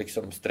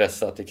liksom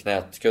stressat i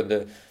knät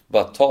kunde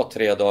bara ta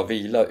 3 dagar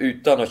vila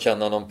utan att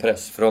känna någon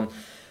press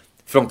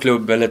från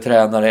klubb eller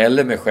tränare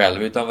eller mig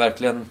själv, utan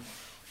verkligen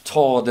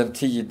ta den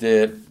tid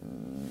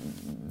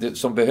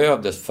som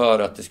behövdes för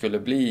att det skulle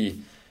bli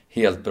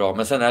helt bra.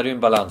 Men sen är det ju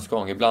en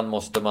balansgång. Ibland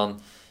måste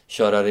man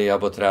köra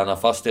rehab och träna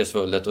fast det är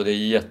svullet, och det är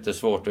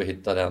jättesvårt att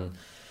hitta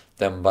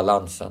den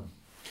balansen.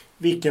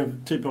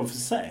 Vilken typ av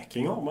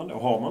försäkring har man då?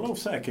 Har man någon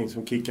försäkring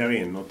som kickar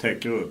in och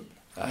täcker upp?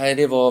 Nej,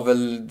 det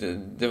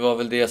var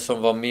väl det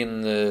som var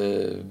min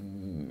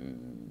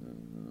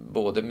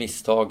både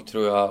misstag,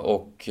 tror jag,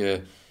 och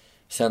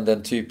sen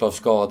den typ av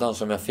skadan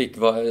som jag fick.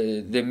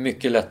 Det är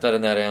mycket lättare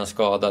när det är en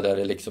skada där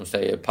det liksom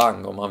säger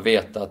pang och man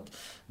vet att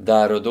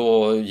där och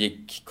då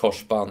gick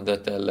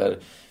korsbandet eller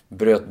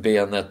bröt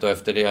benet och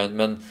efter det.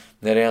 Men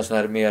när det är en sån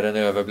här mer en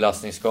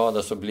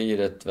överbelastningsskada så blir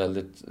det ett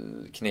väldigt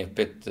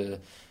knepigt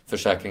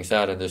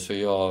försäkringsärende, så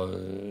jag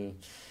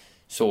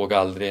såg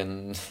aldrig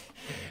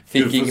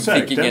fick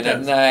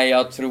ingen. Nej,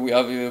 jag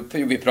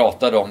tror vi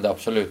pratade om det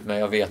absolut, men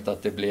jag vet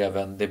att det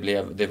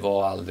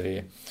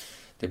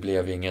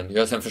blev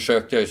ingen. Sen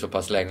försökte jag ju så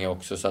pass länge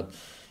också, så att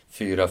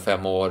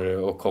 4-5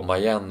 år att komma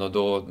igen, och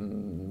då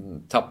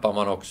tappar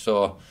man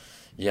också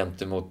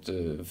gentemot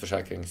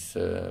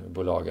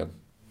försäkringsbolagen.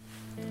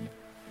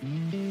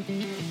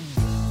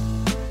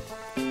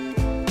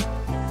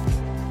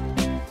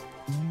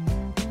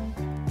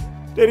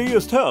 Det du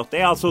just hört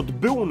är alltså ett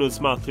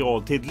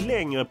bonusmaterial till ett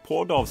längre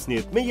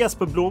poddavsnitt med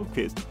Jesper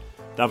Blomqvist,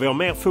 där vi har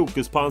mer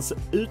fokus på hans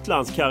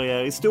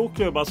utlandskarriär i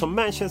storklubbar som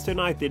Manchester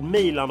United,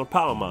 Milan och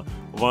Parma,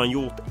 och vad han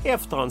gjort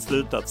efter han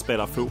slutat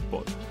spela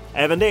fotboll.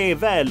 Även det är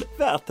väl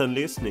värt en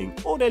lyssning,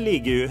 och det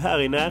ligger ju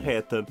här i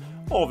närheten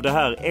av det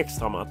här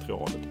extra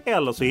materialet,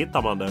 eller så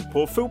hittar man det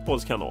på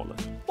Fotbollskanalen.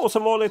 Och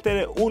som vanligt är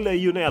det Olle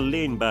Junell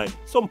Lindberg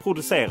som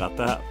producerat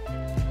det här.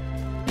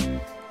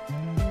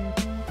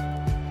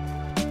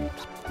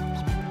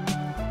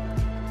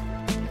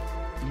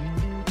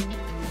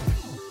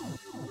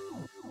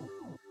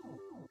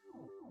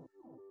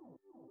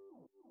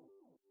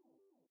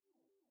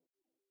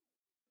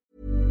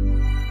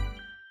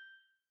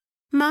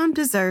 Mom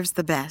deserves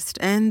the best,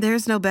 and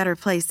there's no better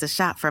place to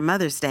shop for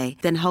Mother's Day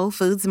than Whole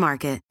Foods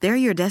Market. They're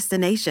your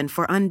destination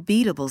for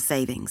unbeatable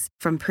savings,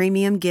 from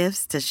premium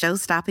gifts to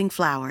show-stopping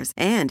flowers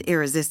and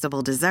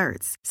irresistible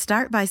desserts.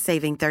 Start by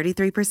saving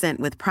 33%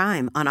 with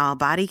Prime on all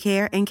body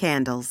care and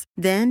candles.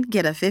 Then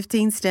get a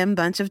 15-stem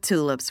bunch of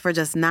tulips for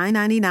just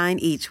 $9.99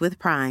 each with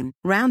Prime.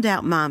 Round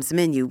out Mom's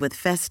menu with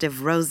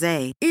festive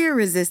rosé,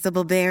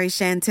 irresistible berry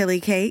chantilly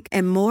cake,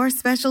 and more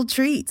special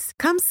treats.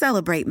 Come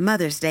celebrate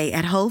Mother's Day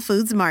at Whole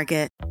Foods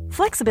Market.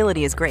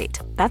 Flexibility is great.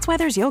 That's why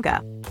there's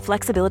yoga.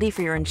 Flexibility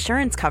for your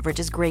insurance coverage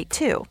is great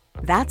too.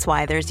 That's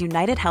why there's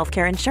United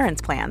Healthcare Insurance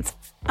Plans.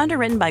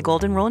 Underwritten by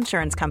Golden Rule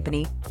Insurance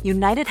Company,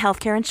 United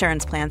Healthcare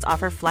Insurance Plans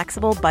offer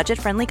flexible,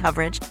 budget-friendly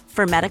coverage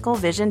for medical,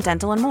 vision,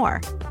 dental, and more.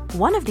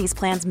 One of these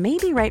plans may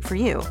be right for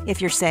you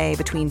if you're, say,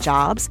 between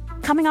jobs,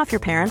 coming off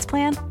your parents'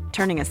 plan,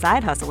 turning a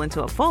side hustle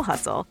into a full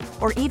hustle,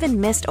 or even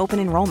missed open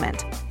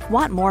enrollment.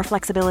 Want more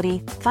flexibility?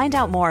 Find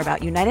out more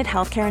about United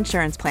Healthcare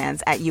Insurance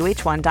Plans at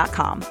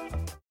uh1.com.